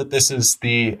sure that this is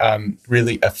the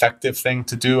really effective thing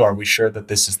to do? Are we sure that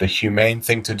this is the humane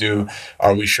thing to do?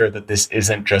 Are we sure that this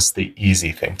isn't just the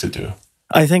easy thing to do?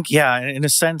 I think, yeah, in a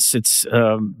sense, it's,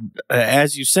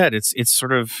 as you said, it's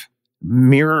sort of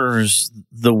mirrors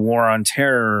the war on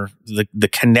terror, the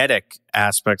kinetic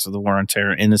aspects of the war on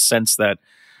terror, in the sense that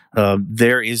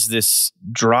there is this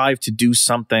drive to do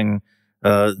something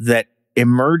that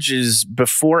emerges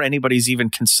before anybody's even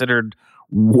considered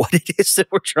what it is that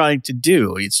we're trying to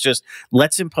do. It's just,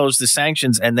 let's impose the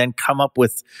sanctions and then come up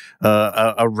with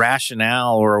a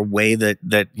rationale or a way that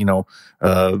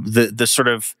the sort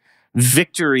of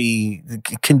victory,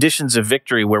 conditions of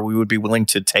victory where we would be willing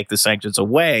to take the sanctions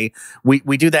away,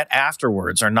 we do that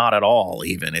afterwards, or not at all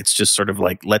even. It's just sort of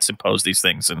like, let's impose these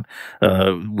things and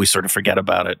we sort of forget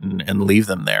about it and leave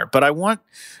them there. But I want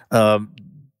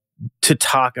to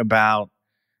talk about,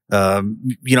 I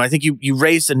think you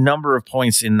raised a number of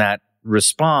points in that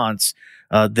response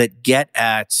that get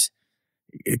at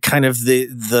kind of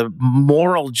the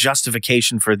moral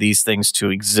justification for these things to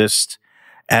exist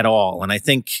at all. And I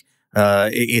think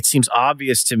it seems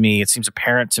obvious to me, it seems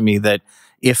apparent to me that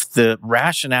if the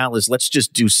rationale is let's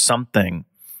just do something,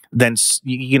 then,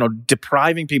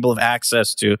 depriving people of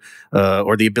access to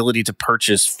or the ability to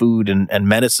purchase food and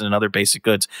medicine and other basic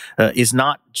goods is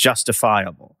not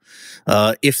justifiable.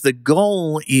 If the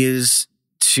goal is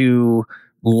to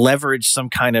leverage some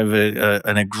kind of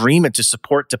an agreement to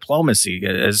support diplomacy,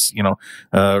 as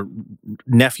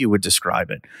nephew would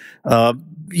describe it.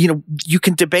 You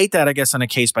can debate that, I guess, on a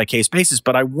case-by-case basis.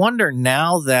 But I wonder,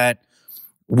 now that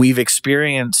we've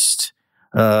experienced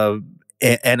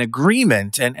an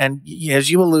agreement, and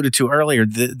as you alluded to earlier,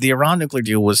 the Iran nuclear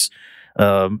deal was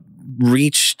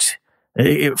reached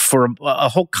for a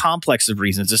whole complex of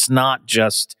reasons. It's not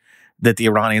just that the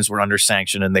Iranians were under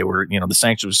sanction and they were, the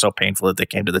sanctions were so painful that they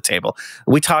came to the table.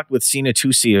 We talked with Sina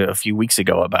Tusi a few weeks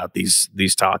ago about these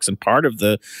talks, and part of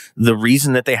the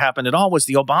reason that they happened at all was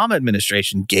the Obama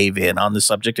administration gave in on the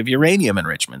subject of uranium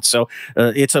enrichment. So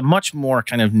it's a much more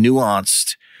kind of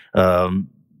nuanced,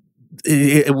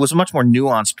 it was a much more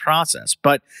nuanced process.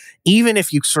 But even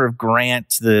if you sort of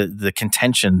grant the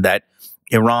contention that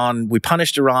we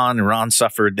punished Iran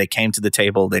suffered, they came to the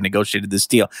table, they negotiated this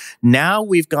deal. Now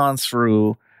we've gone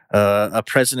through a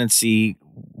presidency,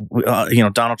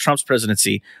 Donald Trump's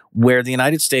presidency, where the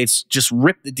United States just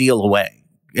ripped the deal away.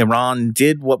 Iran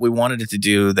did what we wanted it to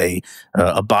do. They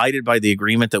abided by the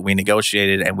agreement that we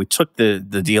negotiated, and we took the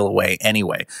deal away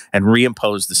anyway and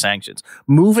reimposed the sanctions.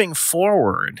 Moving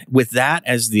forward with that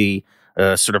as the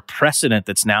sort of precedent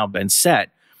that's now been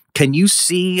set, can you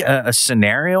see a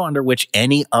scenario under which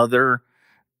any other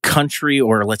country,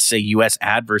 or let's say U.S.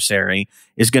 adversary,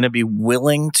 is going to be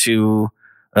willing to,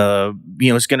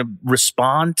 is going to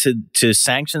respond to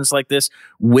sanctions like this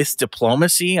with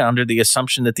diplomacy under the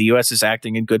assumption that the U.S. is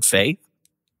acting in good faith?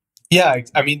 Yeah,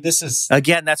 I mean, this is...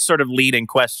 Again, that's sort of leading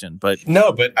question, but...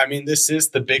 No, but I mean, this is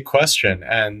the big question.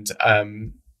 And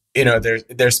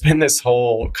there's been this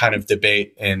whole kind of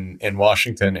debate in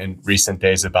Washington in recent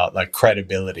days about like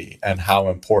credibility and how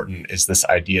important is this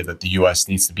idea that the U.S.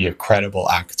 needs to be a credible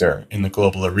actor in the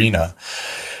global arena.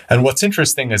 And what's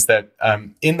interesting is that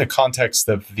in the context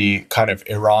of the kind of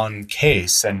Iran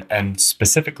case, and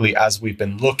specifically as we've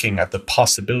been looking at the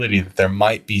possibility that there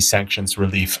might be sanctions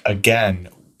relief again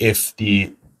if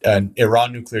the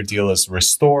Iran nuclear deal is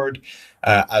restored,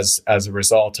 as a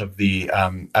result of the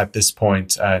at this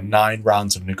point 9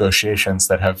 rounds of negotiations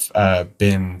that have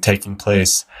been taking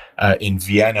place in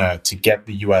Vienna to get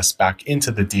the U.S. back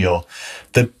into the deal.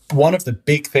 One of the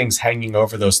big things hanging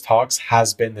over those talks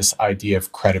has been this idea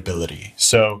of credibility.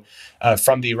 So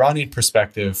from the Iranian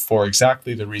perspective, for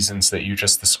exactly the reasons that you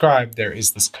just described, there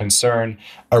is this concern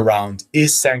around,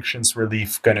 is sanctions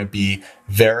relief going to be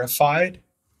verified?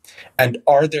 And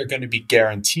are there going to be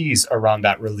guarantees around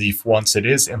that relief once it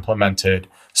is implemented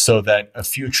so that a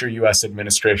future U.S.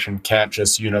 administration can't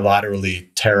just unilaterally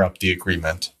tear up the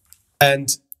agreement?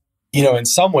 And, in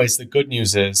some ways, the good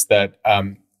news is that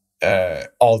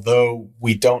although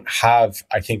we don't have,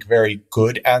 I think, very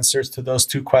good answers to those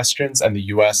two questions, and the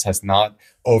U.S. has not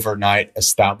overnight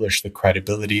established the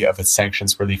credibility of its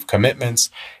sanctions relief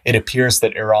commitments, it appears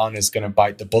that Iran is going to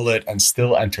bite the bullet and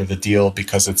still enter the deal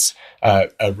because it's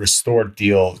a restored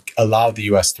deal, allow the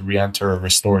U.S. to re-enter a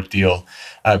restored deal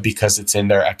because it's in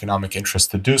their economic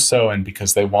interest to do so, and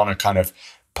because they want to kind of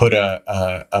put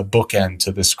a bookend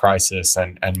to this crisis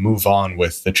and move on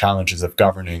with the challenges of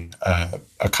governing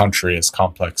a country as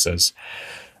complex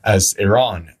as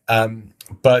Iran.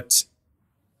 But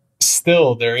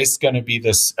still, there is going to be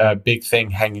this big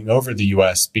thing hanging over the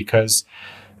U.S. because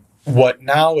what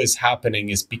now is happening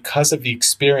is, because of the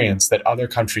experience that other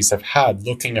countries have had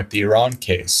looking at the Iran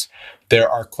case, there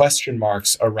are question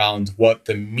marks around what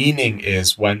the meaning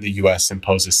is when the U.S.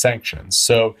 imposes sanctions.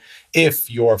 So if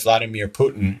you're Vladimir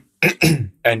Putin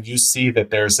and you see that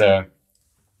there's a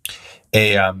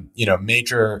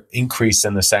major increase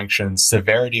in the sanctions,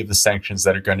 severity of the sanctions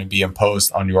that are going to be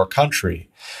imposed on your country,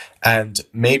 and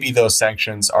maybe those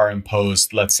sanctions are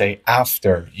imposed, let's say,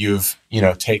 after you've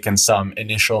taken some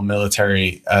initial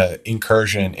military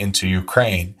incursion into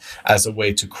Ukraine as a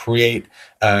way to create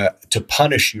to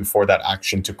punish you for that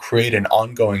action, to create an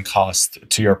ongoing cost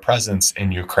to your presence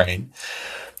in Ukraine.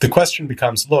 The question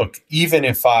becomes, look, even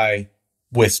if I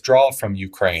withdraw from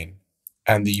Ukraine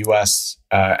and the US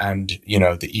and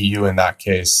the EU in that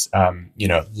case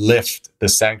lift the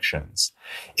sanctions,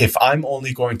 if I'm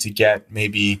only going to get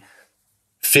maybe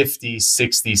 50,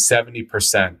 60,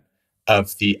 70%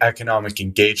 of the economic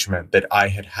engagement that I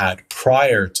had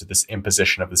prior to this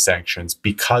imposition of the sanctions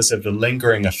because of the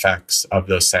lingering effects of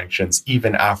those sanctions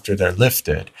even after they're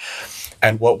lifted.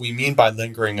 And what we mean by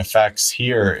lingering effects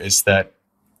here is that,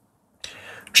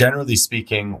 generally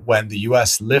speaking, when the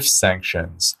US lifts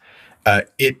sanctions,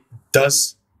 it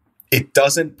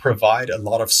doesn't provide a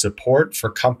lot of support for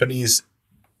companies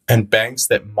and banks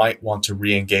that might want to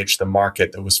re-engage the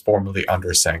market that was formerly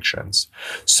under sanctions.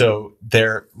 So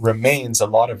there remains a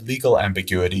lot of legal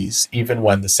ambiguities even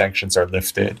when the sanctions are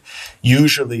lifted.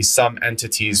 Usually some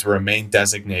entities remain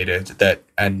designated,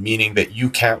 and meaning that you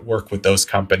can't work with those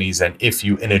companies, and if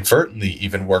you inadvertently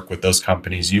even work with those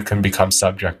companies, you can become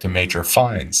subject to major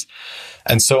fines.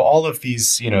 And so all of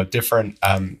these different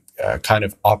kind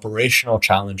of operational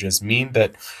challenges mean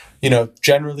that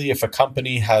generally, if a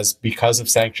company has, because of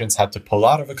sanctions, had to pull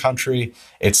out of a country,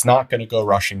 it's not going to go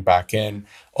rushing back in.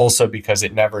 Also, because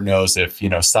it never knows if,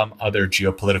 some other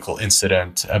geopolitical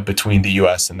incident between the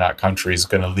U.S. and that country is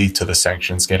going to lead to the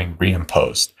sanctions getting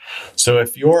reimposed. So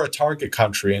if you're a target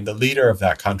country and the leader of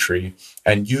that country,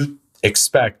 and you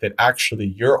expect that actually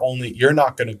you're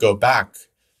not going to go back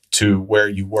to where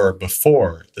you were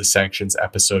before the sanctions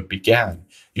episode began,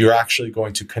 you're actually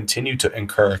going to continue to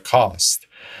incur a cost,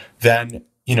 then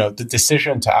the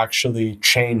decision to actually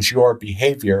change your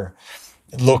behavior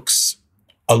looks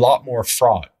a lot more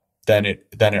fraught than it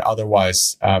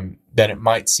otherwise than it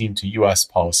might seem to U.S.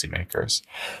 policymakers.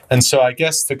 And so I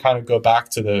guess to kind of go back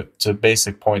to the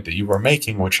basic point that you were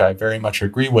making, which I very much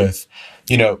agree with,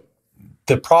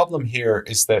 the problem here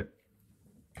is that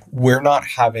we're not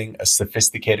having a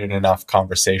sophisticated enough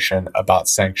conversation about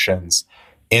sanctions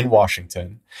in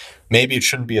Washington. Maybe it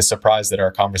shouldn't be a surprise that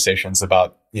our conversations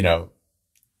about,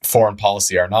 foreign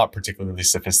policy are not particularly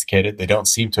sophisticated. They don't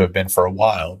seem to have been for a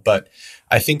while. But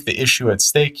I think the issue at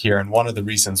stake here, and one of the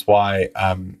reasons why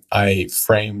I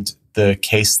framed the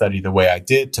case study the way I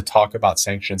did to talk about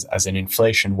sanctions as an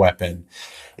inflation weapon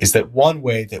is that one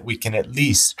way that we can at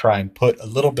least try and put a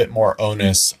little bit more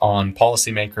onus on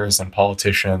policymakers and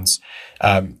politicians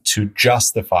to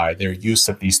justify their use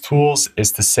of these tools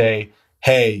is to say,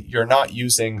 hey, you're not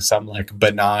using some like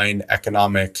benign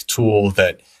economic tool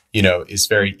that is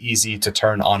very easy to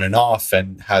turn on and off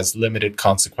and has limited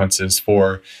consequences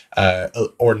for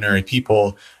ordinary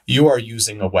people. You are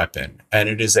using a weapon, and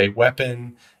it is a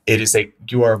weapon.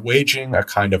 You are waging a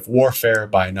kind of warfare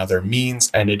by another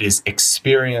means, and it is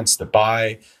experienced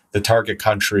by the target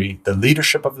country, the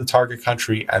leadership of the target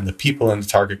country, and the people in the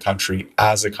target country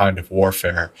as a kind of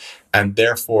warfare. And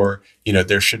therefore,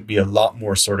 there should be a lot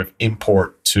more sort of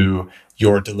import to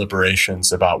your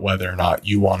deliberations about whether or not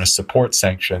you want to support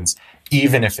sanctions,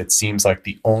 even if it seems like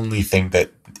the only thing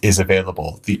that is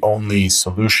available, the only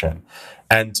solution.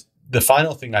 And the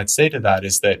final thing I'd say to that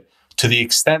is that to the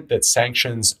extent that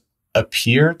sanctions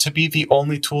appear to be the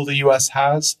only tool the U.S.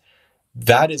 has,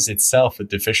 that is itself a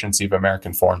deficiency of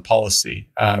American foreign policy.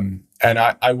 And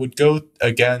I would go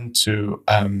again to,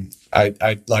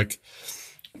 I'd like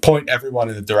point everyone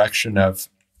in the direction of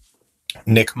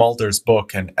Nick Mulder's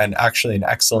book and actually an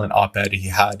excellent op-ed he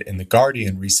had in The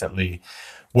Guardian recently,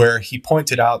 where he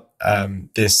pointed out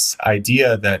this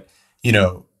idea that,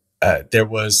 there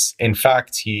was, in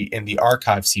fact, in the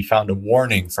archives, he found a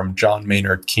warning from John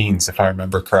Maynard Keynes, if I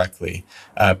remember correctly,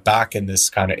 back in this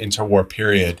kind of interwar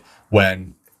period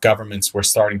when governments were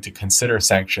starting to consider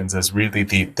sanctions as really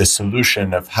the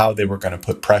solution of how they were going to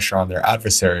put pressure on their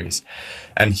adversaries.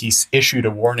 And he issued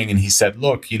a warning and he said,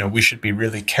 look, we should be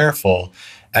really careful.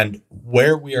 And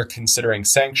where we are considering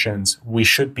sanctions, we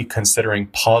should be considering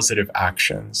positive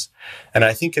actions. And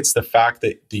I think it's the fact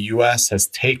that the US has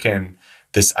taken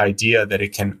this idea that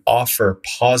it can offer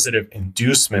positive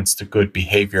inducements to good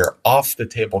behavior off the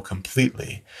table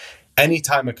completely.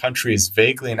 Anytime a country is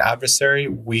vaguely an adversary,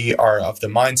 we are of the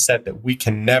mindset that we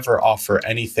can never offer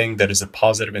anything that is a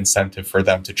positive incentive for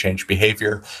them to change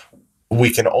behavior. We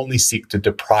can only seek to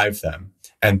deprive them.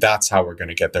 And that's how we're going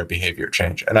to get their behavior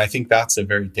change. And I think that's a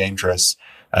very dangerous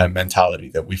mentality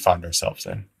that we find ourselves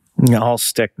in. All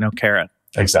stick, no carrot.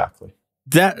 Exactly.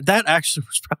 That actually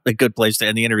was probably a good place to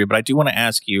end the interview, but I do want to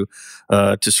ask you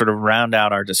to sort of round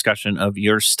out our discussion of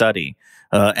your study.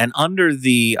 And under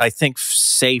the, I think,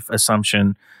 safe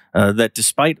assumption that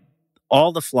despite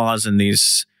all the flaws in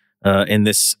this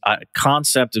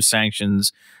concept of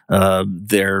sanctions,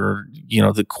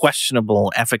 the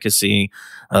questionable efficacy,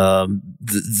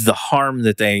 the harm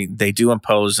that they do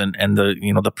impose, and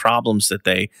the problems that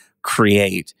they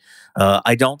create.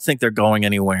 I don't think they're going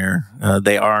anywhere.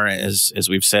 They are, as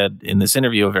we've said in this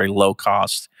interview, a very low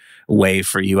cost way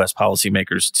for U.S.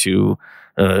 policymakers to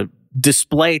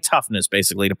display toughness,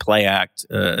 basically to play act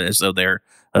as though they're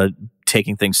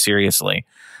taking things seriously.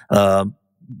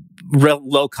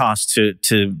 Low cost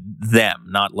to them,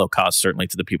 not low cost certainly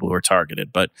to the people who are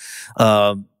targeted. But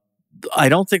I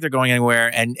don't think they're going anywhere.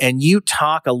 And you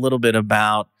talk a little bit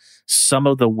about some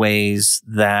of the ways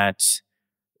that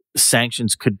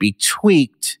sanctions could be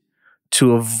tweaked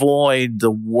to avoid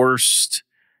the worst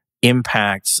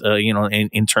impacts,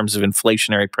 in terms of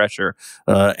inflationary pressure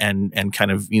and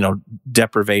kind of,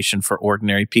 deprivation for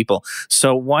ordinary people.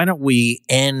 So why don't we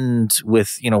end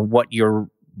with, what your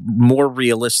more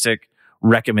realistic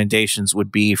recommendations would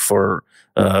be for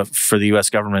the U.S.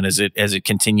 government as it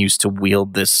continues to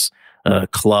wield this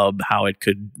club, how it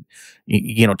could,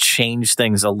 change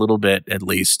things a little bit at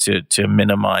least to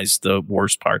minimize the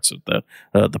worst parts of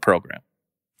the program.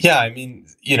 Yeah, I mean,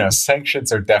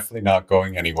 sanctions are definitely not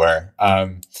going anywhere.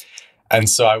 And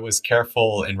so I was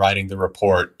careful in writing the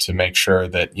report to make sure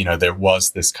that, there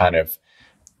was this kind of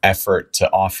effort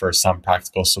to offer some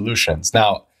practical solutions.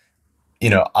 Now,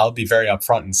 I'll be very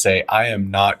upfront and say I am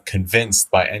not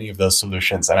convinced by any of those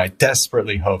solutions. And I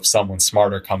desperately hope someone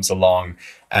smarter comes along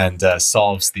and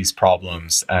solves these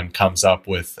problems and comes up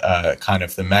with kind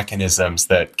of the mechanisms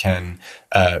that can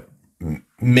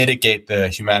mitigate the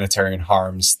humanitarian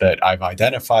harms that I've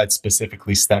identified,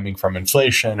 specifically stemming from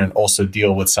inflation, and also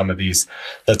deal with some of these,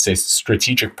 let's say,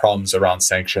 strategic problems around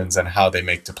sanctions and how they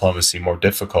make diplomacy more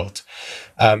difficult.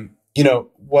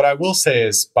 What I will say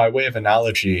is, by way of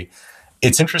analogy,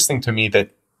 it's interesting to me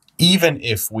that even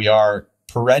if we are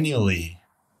perennially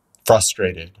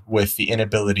frustrated with the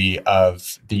inability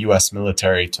of the U.S.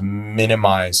 military to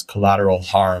minimize collateral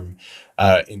harm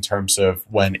in terms of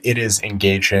when it is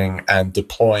engaging and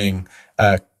deploying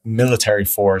military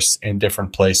force in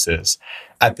different places,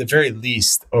 at the very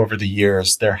least, over the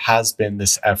years, there has been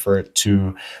this effort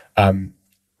to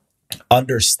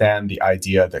understand the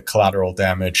idea that collateral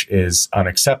damage is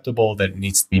unacceptable, that it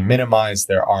needs to be minimized.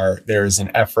 There is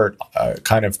an effort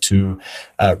kind of to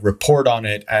report on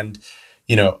it. And,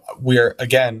 we're,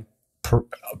 again,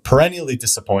 perennially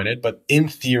disappointed, but in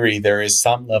theory, there is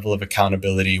some level of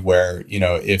accountability where,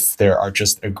 if there are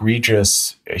just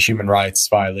egregious human rights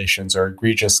violations or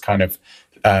egregious kind of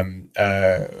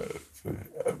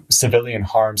civilian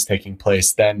harms taking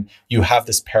place, then you have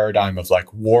this paradigm of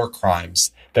like war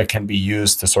crimes that can be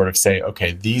used to sort of say,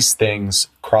 okay, these things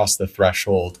cross the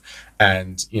threshold,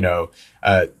 and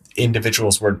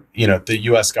individuals were, the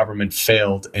U.S. government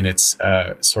failed in its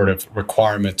sort of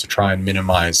requirement to try and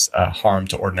minimize harm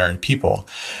to ordinary people.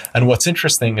 And what's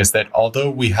interesting is that although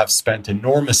we have spent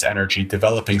enormous energy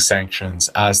developing sanctions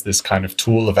as this kind of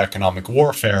tool of economic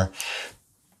warfare,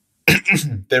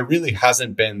 there really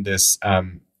hasn't been this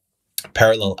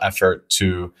parallel effort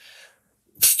to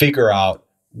figure out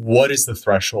what is the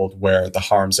threshold where the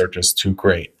harms are just too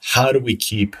great. How do we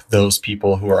keep those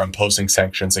people who are imposing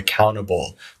sanctions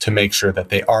accountable to make sure that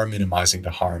they are minimizing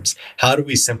the harms? How do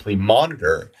we simply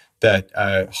monitor that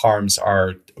harms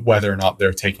are, whether or not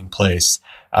they're taking place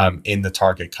in the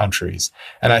target countries?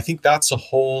 And I think that's a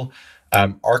whole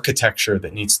architecture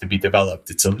that needs to be developed.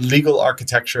 It's a legal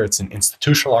architecture, it's an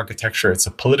institutional architecture, it's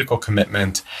a political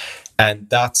commitment, and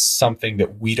that's something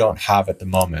that we don't have at the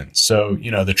moment. So,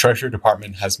 the Treasury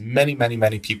Department has many, many,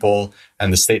 many people,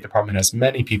 and the State Department has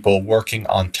many people working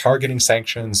on targeting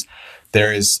sanctions.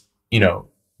 There is,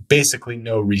 basically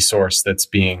no resource that's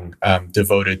being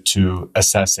devoted to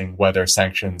assessing whether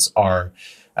sanctions are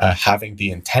having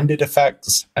the intended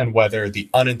effects and whether the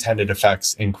unintended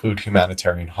effects include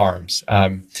humanitarian harms.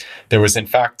 There was, in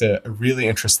fact, a really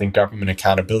interesting Government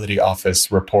Accountability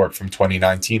Office report from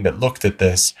 2019 that looked at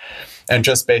this and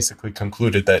just basically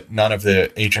concluded that none of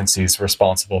the agencies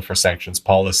responsible for sanctions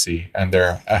policy, and there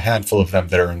are a handful of them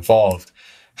that are involved,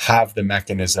 have the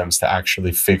mechanisms to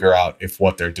actually figure out if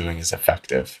what they're doing is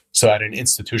effective. So at an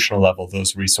institutional level,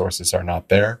 those resources are not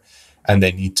there, and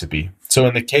they need to be. So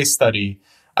in the case study,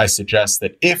 I suggest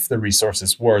that if the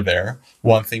resources were there,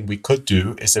 one thing we could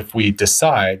do is, if we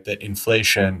decide that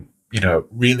inflation,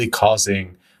 really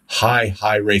causing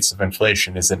high rates of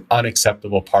inflation is an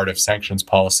unacceptable part of sanctions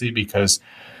policy because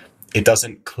it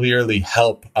doesn't clearly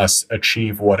help us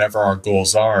achieve whatever our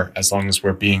goals are, as long as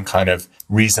we're being kind of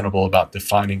reasonable about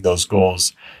defining those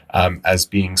goals as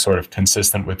being sort of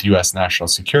consistent with U.S. national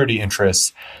security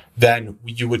interests, then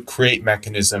you would create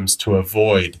mechanisms to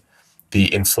avoid the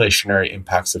inflationary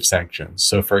impacts of sanctions.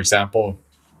 So, for example,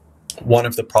 one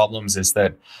of the problems is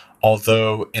that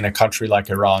although in a country like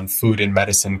Iran, food and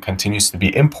medicine continues to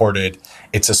be imported,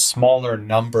 it's a smaller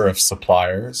number of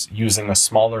suppliers using a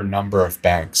smaller number of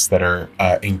banks that are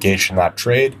engaged in that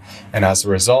trade. And as a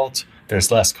result,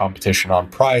 there's less competition on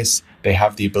price. They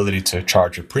have the ability to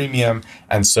charge a premium.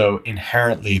 And so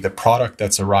inherently, the product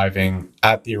that's arriving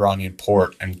at the Iranian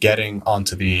port and getting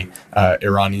onto the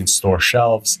Iranian store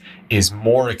shelves is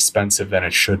more expensive than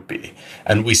it should be.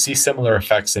 And we see similar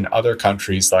effects in other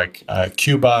countries like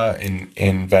Cuba,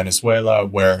 in Venezuela,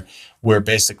 where we're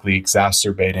basically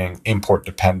exacerbating import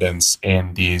dependence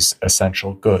in these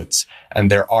essential goods. And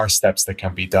there are steps that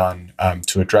can be done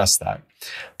to address that.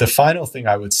 The final thing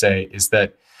I would say is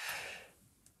that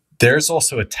there's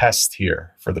also a test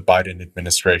here for the Biden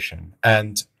administration.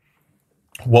 And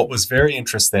what was very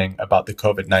interesting about the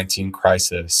COVID-19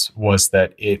 crisis was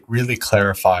that it really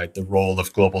clarified the role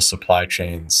of global supply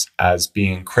chains as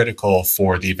being critical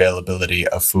for the availability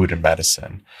of food and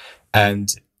medicine. And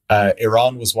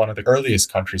Iran was one of the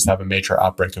earliest countries to have a major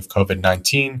outbreak of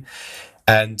COVID-19.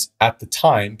 And at the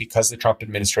time, because the Trump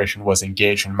administration was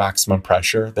engaged in maximum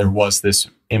pressure, there was this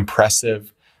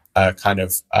impressive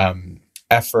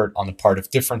effort on the part of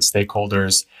different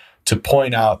stakeholders to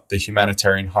point out the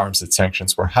humanitarian harms that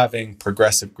sanctions were having.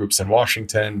 Progressive groups in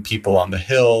Washington, people on the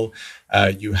Hill,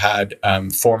 you had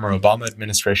former Obama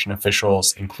administration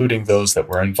officials, including those that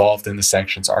were involved in the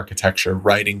sanctions architecture,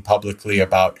 writing publicly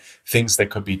about things that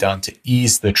could be done to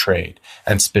ease the trade,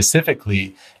 and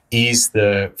specifically ease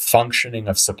the functioning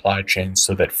of supply chains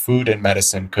so that food and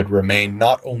medicine could remain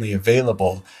not only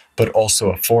available, but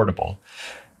also affordable.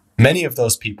 Many of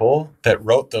those people that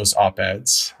wrote those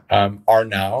op-eds are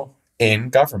now in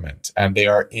government, and they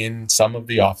are in some of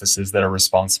the offices that are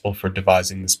responsible for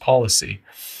devising this policy.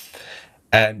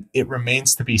 And it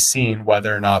remains to be seen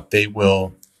whether or not they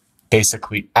will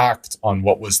basically act on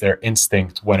what was their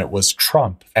instinct when it was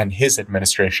Trump and his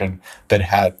administration that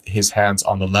had his hands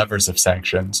on the levers of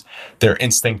sanctions. Their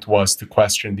instinct was to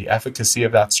question the efficacy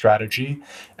of that strategy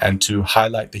and to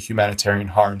highlight the humanitarian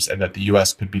harms and that the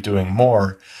U.S. could be doing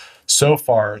more. So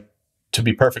far, to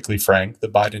be perfectly frank, the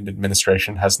Biden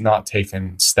administration has not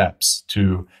taken steps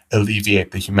to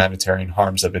alleviate the humanitarian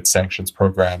harms of its sanctions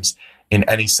programs in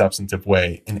any substantive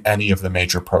way in any of the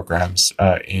major programs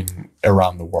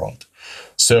around the world.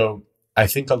 So I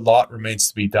think a lot remains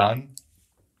to be done.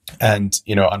 And,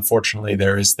 unfortunately,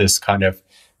 there is this kind of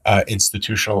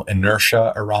institutional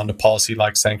inertia around a policy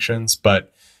like sanctions.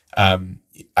 But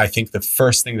I think the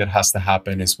first thing that has to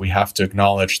happen is we have to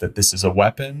acknowledge that this is a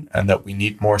weapon and that we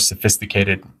need more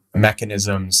sophisticated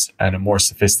mechanisms and a more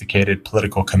sophisticated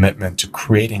political commitment to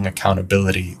creating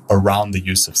accountability around the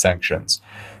use of sanctions.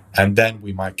 And then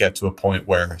we might get to a point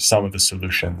where some of the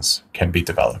solutions can be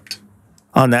developed.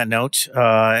 On that note,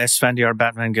 Yar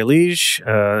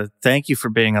Batmanghelidj, thank you for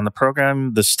being on the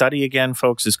program. The study, again,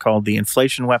 folks, is called The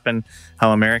Inflation Weapon,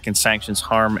 How American Sanctions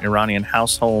Harm Iranian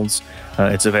Households.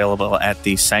 It's available at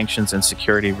the Sanctions and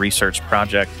Security Research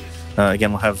Project.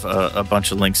 Again, we'll have a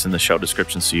bunch of links in the show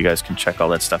description so you guys can check all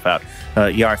that stuff out.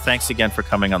 Yar, thanks again for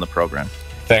coming on the program.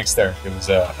 Thanks, Derek. It was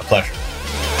a pleasure.